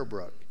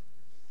Meadowbrook.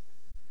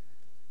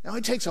 Now,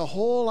 it takes a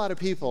whole lot of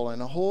people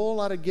and a whole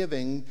lot of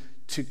giving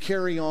to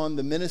carry on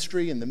the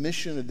ministry and the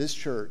mission of this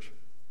church.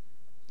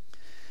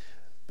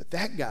 But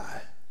that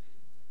guy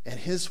and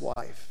his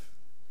wife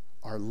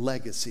are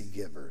legacy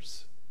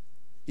givers.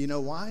 You know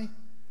why?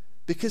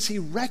 Because he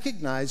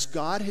recognized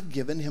God had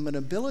given him an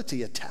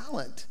ability, a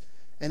talent.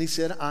 And he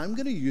said, I'm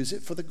going to use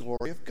it for the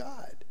glory of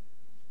God.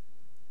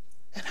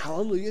 And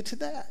hallelujah to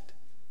that.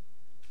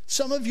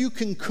 Some of you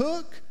can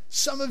cook.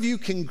 Some of you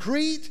can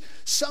greet.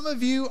 Some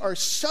of you are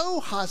so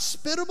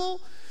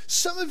hospitable.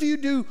 Some of you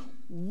do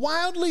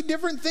wildly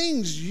different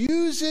things.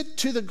 Use it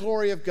to the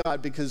glory of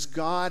God because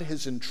God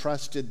has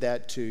entrusted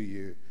that to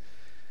you.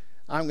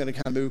 I'm going to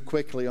kind of move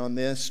quickly on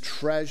this.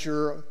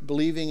 Treasure,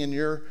 believing in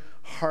your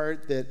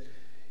heart that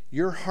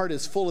your heart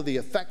is full of the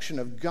affection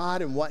of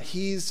God and what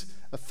He's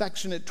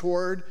affectionate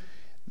toward,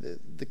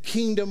 the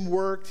kingdom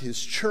work, His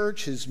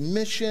church, His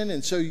mission.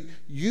 And so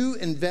you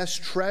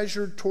invest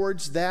treasure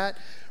towards that.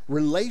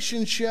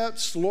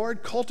 Relationships,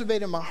 Lord,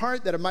 cultivate in my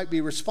heart that I might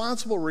be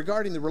responsible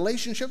regarding the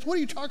relationships. What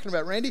are you talking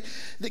about, Randy?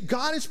 That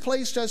God has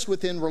placed us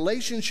within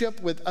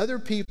relationship with other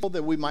people,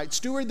 that we might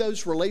steward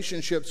those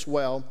relationships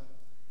well.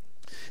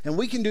 And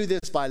we can do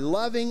this by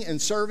loving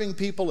and serving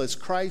people as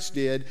Christ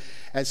did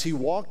as He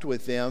walked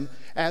with them.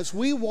 As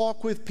we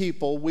walk with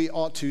people, we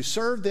ought to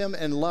serve them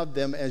and love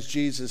them as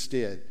Jesus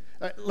did.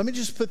 Let me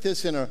just put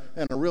this in a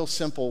real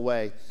simple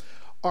way.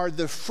 Are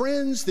the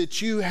friends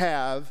that you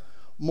have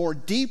more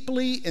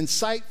deeply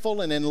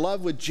insightful and in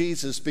love with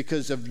Jesus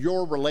because of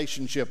your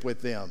relationship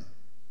with them?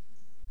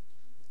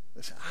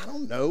 I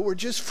don't know, we're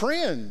just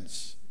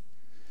friends.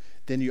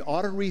 Then you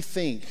ought to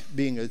rethink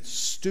being a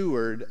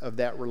steward of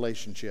that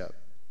relationship.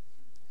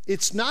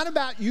 It's not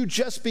about you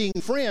just being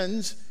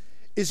friends.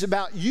 It's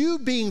about you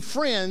being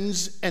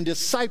friends and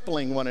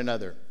discipling one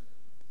another.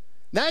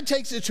 That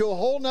takes it to a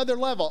whole nother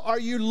level. Are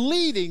you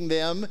leading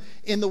them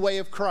in the way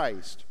of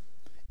Christ?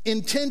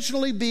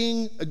 Intentionally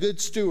being a good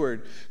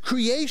steward.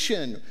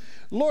 Creation.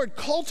 Lord,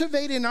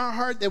 cultivate in our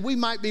heart that we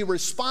might be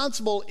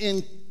responsible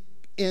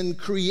in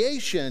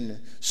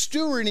creation,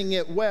 stewarding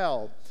it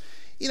well.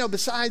 You know,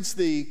 besides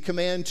the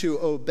command to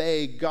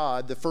obey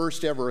God, the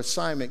first ever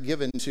assignment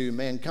given to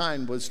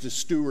mankind was to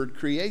steward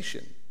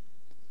creation.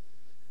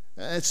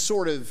 It's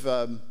sort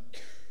of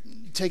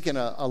taken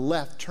a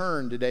left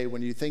turn today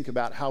when you think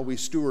about how we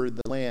steward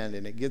the land,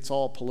 and it gets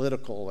all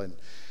political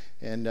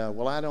and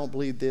well, I don't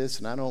believe this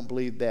and I don't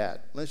believe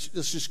that. Let's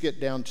just get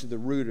down to the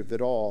root of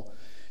it all.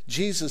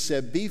 Jesus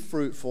said, be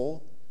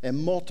fruitful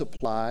and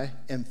multiply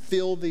and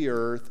fill the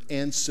earth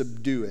and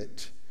subdue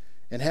it,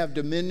 and have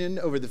dominion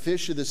over the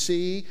fish of the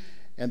sea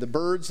and the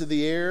birds of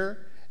the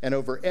air and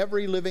over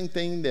every living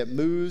thing that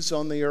moves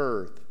on the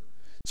earth.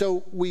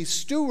 So we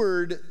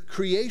steward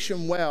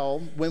creation well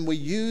when we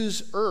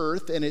use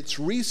earth and its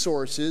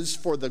resources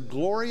for the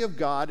glory of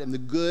God and the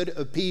good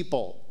of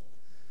people.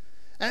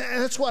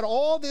 And that's what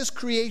all this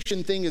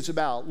creation thing is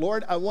about.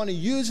 Lord, I want to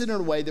use it in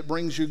a way that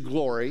brings you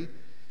glory,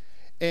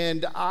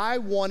 and I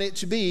want it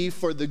to be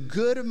for the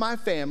good of my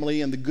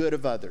family and the good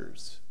of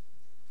others.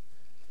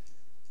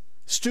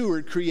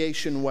 Steward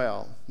creation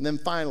well. And then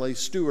finally,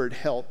 steward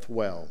health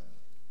well.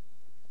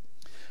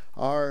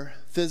 Our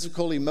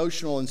physical,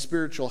 emotional, and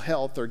spiritual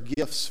health are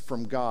gifts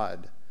from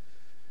God.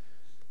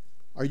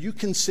 Are you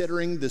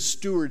considering the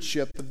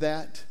stewardship of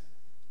that?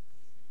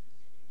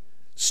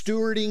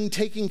 Stewarding,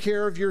 taking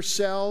care of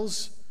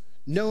yourselves,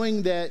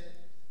 knowing that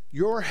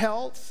your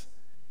health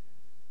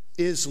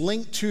is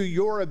linked to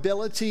your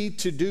ability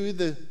to do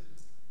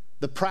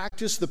the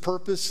practice, the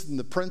purpose, and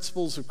the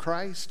principles of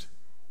Christ?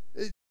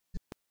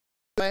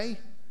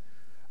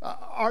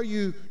 Are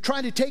you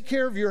trying to take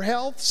care of your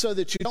health so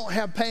that you don't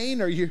have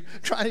pain? Are you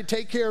trying to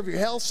take care of your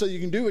health so you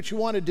can do what you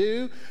want to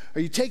do?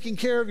 Are you taking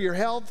care of your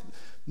health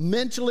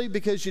mentally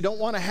because you don't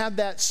want to have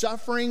that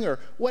suffering or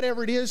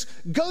whatever it is?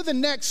 Go the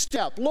next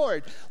step.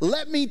 Lord,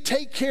 let me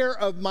take care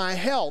of my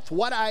health,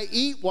 what I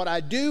eat, what I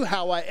do,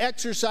 how I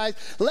exercise.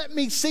 Let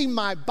me see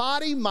my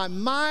body, my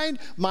mind,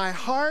 my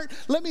heart.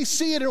 Let me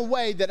see it in a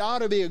way that I ought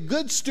to be a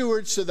good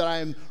steward so that I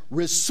am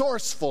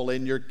resourceful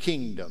in your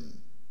kingdom.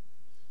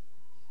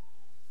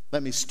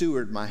 Let me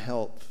steward my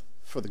health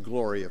for the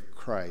glory of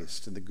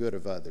Christ and the good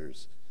of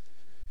others.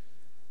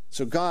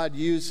 So God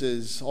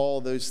uses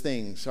all those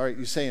things. All right,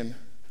 you're saying,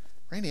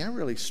 Randy, I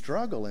really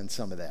struggle in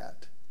some of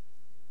that.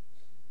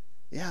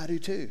 Yeah, I do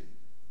too.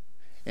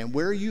 And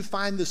where you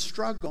find the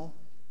struggle,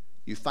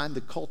 you find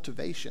the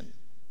cultivation.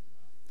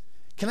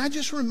 Can I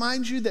just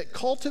remind you that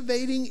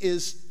cultivating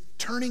is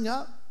turning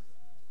up?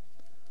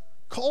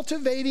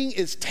 Cultivating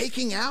is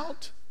taking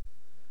out.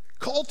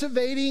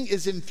 Cultivating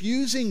is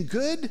infusing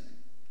good.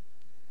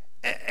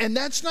 And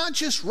that's not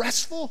just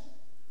restful.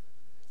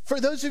 For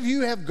those of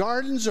you who have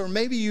gardens or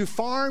maybe you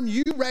farm,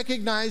 you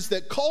recognize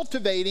that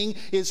cultivating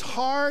is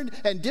hard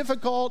and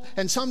difficult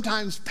and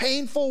sometimes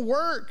painful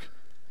work.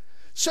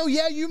 So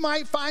yeah, you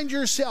might find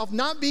yourself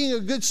not being a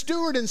good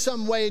steward in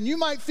some way, and you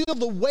might feel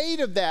the weight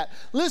of that.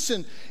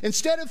 Listen,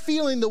 instead of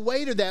feeling the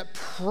weight of that,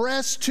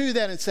 press to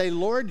that and say,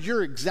 Lord,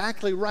 you're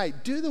exactly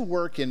right. Do the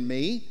work in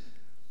me.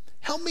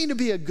 Help me to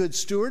be a good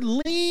steward.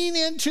 Lean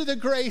into the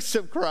grace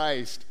of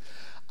Christ.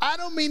 I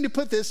don't mean to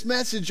put this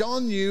message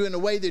on you in a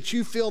way that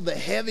you feel the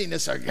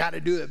heaviness, I got to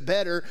do it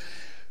better.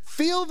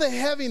 Feel the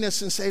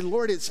heaviness and say,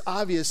 Lord, it's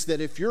obvious that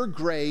if your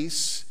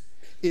grace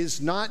is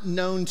not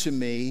known to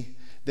me,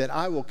 that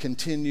I will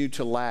continue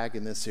to lag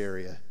in this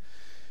area.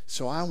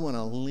 So I want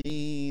to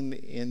lean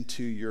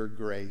into your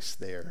grace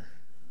there.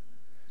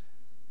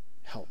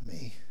 Help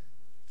me.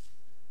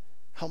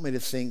 Help me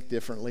to think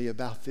differently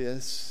about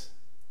this.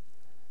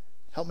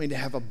 Help me to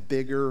have a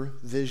bigger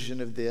vision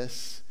of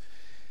this.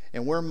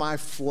 And where my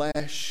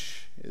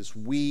flesh is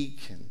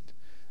weak and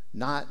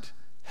not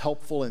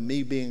helpful in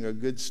me being a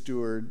good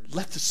steward,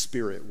 let the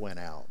Spirit win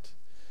out.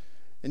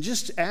 And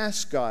just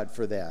ask God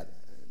for that.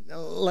 Now,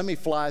 let me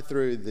fly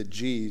through the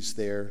G's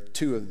there,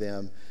 2 of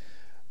them.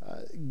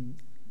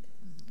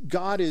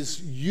 God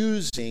is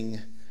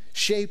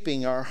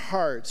shaping our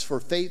hearts through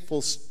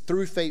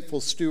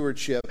faithful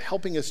stewardship,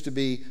 helping us to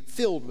be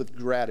filled with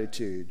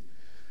gratitude.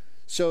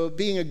 So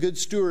being a good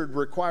steward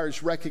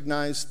requires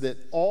recognize that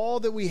all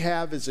that we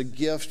have is a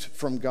gift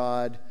from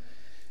God.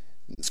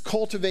 It's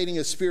cultivating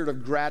a spirit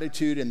of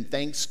gratitude and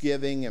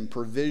thanksgiving and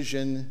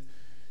provision.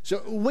 So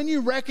when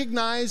you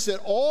recognize that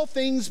all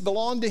things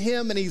belong to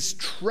Him and He's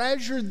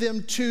treasured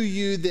them to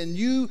you, then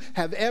you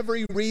have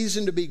every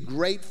reason to be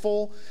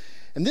grateful.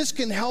 And this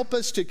can help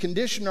us to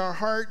condition our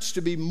hearts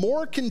to be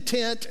more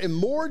content and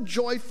more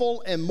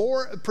joyful and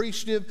more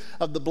appreciative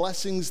of the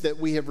blessings that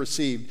we have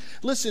received.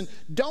 Listen,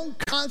 don't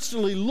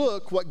constantly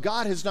look what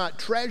God has not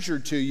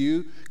treasured to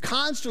you.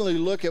 Constantly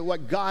look at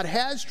what God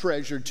has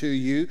treasured to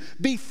you.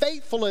 Be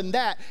faithful in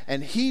that,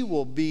 and He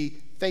will be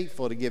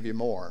faithful to give you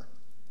more.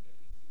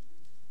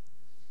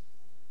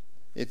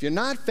 If you're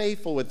not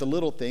faithful with the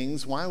little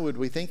things, why would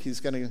we think He's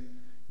going to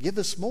give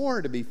us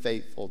more to be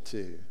faithful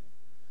to?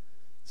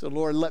 So,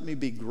 Lord, let me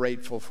be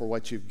grateful for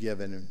what you've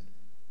given and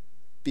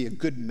be a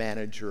good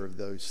manager of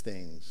those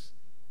things.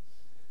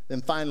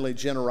 Then finally,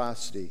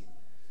 generosity.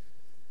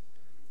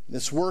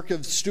 This work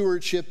of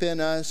stewardship in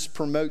us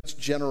promotes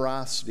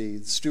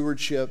generosity.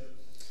 Stewardship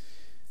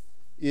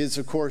is,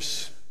 of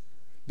course,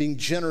 being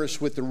generous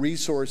with the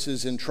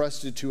resources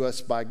entrusted to us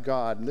by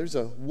God. And there's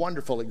a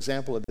wonderful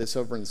example of this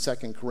over in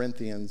 2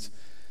 Corinthians.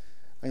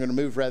 I'm going to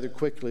move rather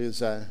quickly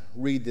as I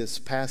read this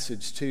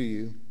passage to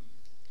you.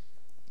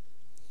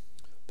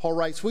 Paul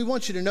writes, "We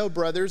want you to know,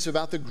 brothers,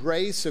 about the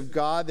grace of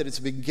God that has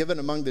been given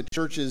among the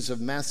churches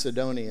of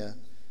Macedonia.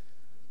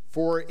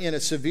 For in a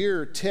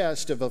severe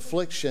test of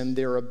affliction,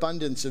 their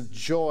abundance of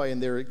joy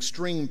and their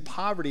extreme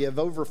poverty have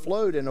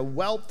overflowed in a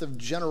wealth of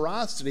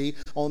generosity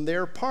on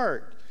their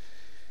part."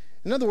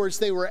 In other words,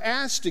 they were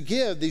asked to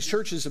give, these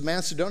churches of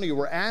Macedonia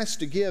were asked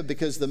to give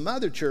because the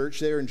mother church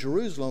there in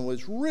Jerusalem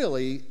was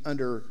really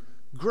under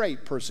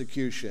great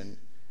persecution.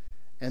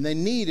 And they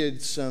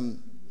needed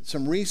some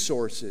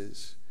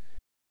resources.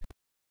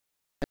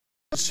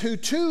 Those who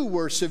too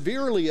were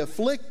severely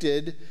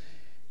afflicted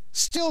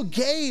still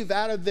gave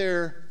out of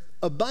their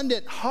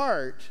abundant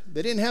heart.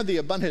 They didn't have the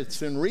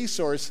abundance in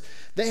resource.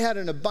 They had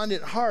an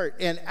abundant heart.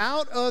 And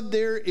out of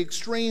their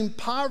extreme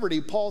poverty,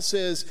 Paul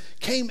says,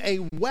 came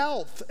a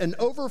wealth, an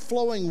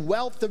overflowing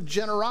wealth of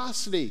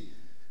generosity.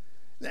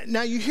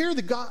 Now you hear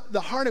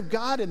the heart of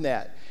God in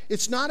that.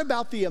 It's not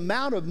about the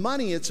amount of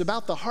money. It's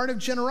about the heart of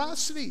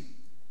generosity.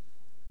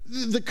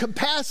 The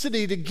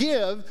capacity to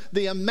give,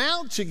 the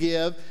amount to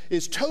give,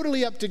 is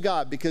totally up to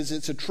God because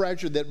it's a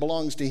treasure that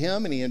belongs to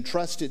Him and He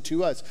entrusts it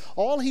to us.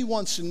 All He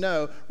wants to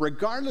know,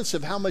 regardless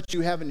of how much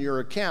you have in your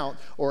account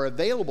or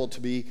available to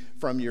be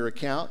from your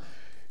account,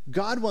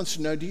 God wants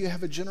to know, do you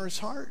have a generous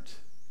heart?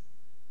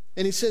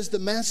 And He says the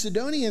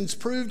Macedonians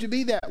proved to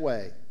be that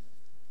way.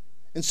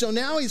 And so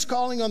now He's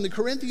calling on the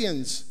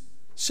Corinthians,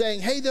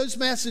 saying, hey, those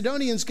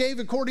Macedonians gave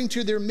according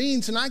to their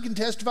means, and I can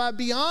testify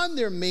beyond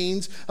their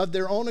means of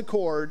their own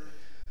accord,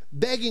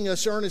 begging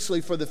us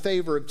earnestly for the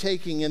favor of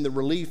taking in the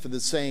relief of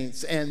the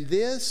saints. And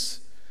this,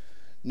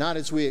 not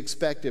as we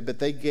expected, but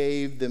they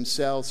gave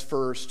themselves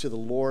first to the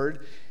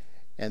Lord,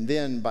 and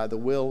then by the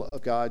will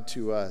of God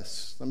to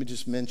us. Let me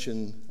just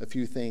mention a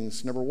few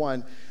things. Number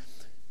one,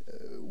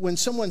 when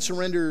someone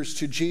surrenders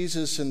to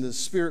Jesus and the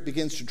Spirit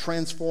begins to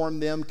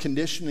transform them,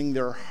 conditioning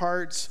their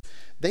hearts,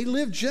 they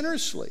live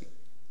generously.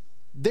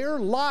 Their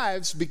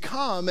lives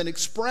become an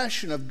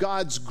expression of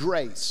God's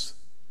grace.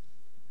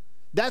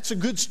 That's a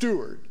good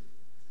steward.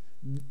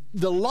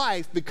 The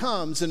life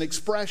becomes an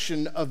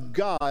expression of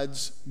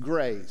God's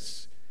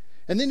grace.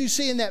 And then you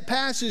see in that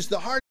passage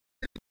the heart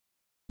of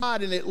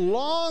God, and it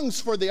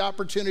longs for the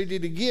opportunity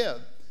to give.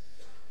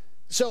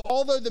 So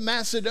although the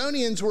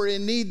Macedonians were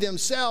in need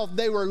themselves,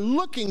 they were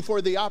looking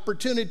for the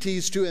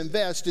opportunities to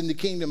invest in the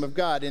kingdom of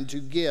God and to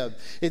give.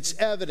 It's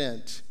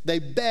evident. They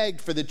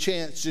begged for the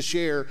chance to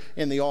share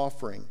in the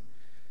offering.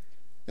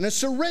 And a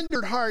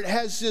surrendered heart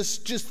has this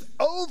just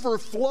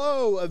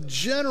overflow of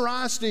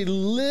generosity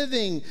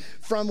living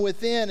from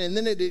within, and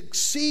then it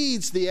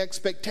exceeds the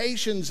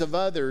expectations of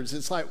others.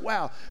 It's like,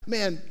 wow,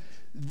 man,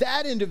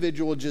 that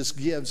individual just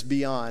gives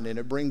beyond, and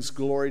it brings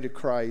glory to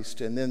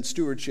Christ. And then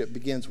stewardship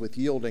begins with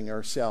yielding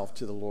ourselves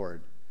to the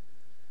Lord.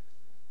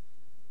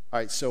 All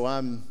right, so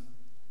I'm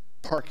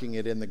parking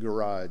it in the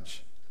garage,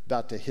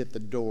 about to hit the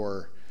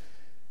door.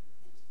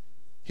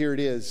 Here it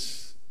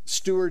is.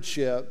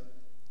 Stewardship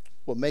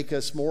will make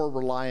us more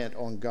reliant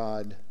on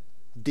God,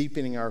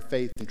 deepening our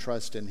faith and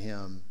trust in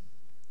Him.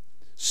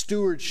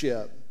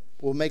 Stewardship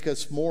will make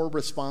us more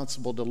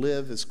responsible to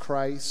live as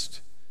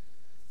Christ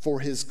for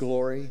His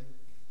glory.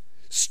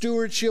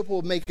 Stewardship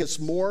will make us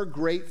more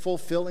grateful,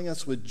 filling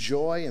us with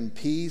joy and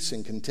peace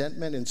and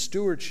contentment. And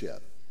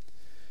stewardship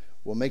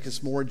will make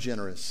us more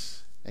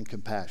generous and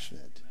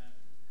compassionate.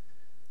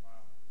 Wow.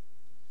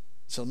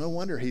 So no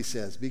wonder He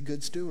says, be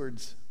good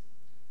stewards.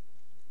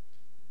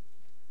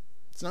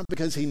 It's not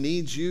because He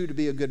needs you to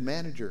be a good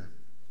manager.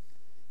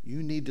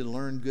 You need to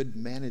learn good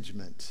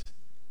management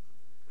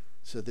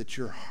so that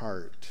your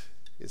heart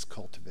is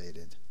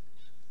cultivated.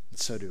 And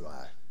so do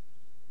I.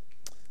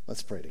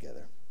 Let's pray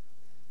together.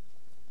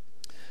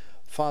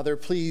 Father,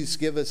 please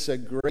give us a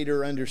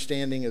greater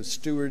understanding of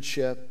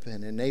stewardship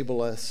and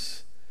enable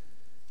us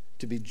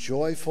to be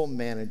joyful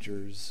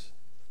managers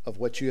of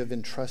what you have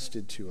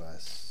entrusted to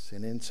us.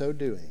 And in so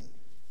doing,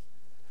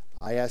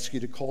 I ask you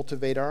to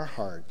cultivate our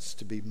hearts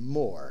to be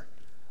more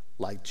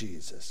like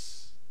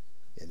Jesus.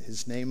 In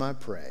His name I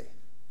pray.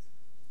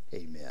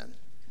 Amen.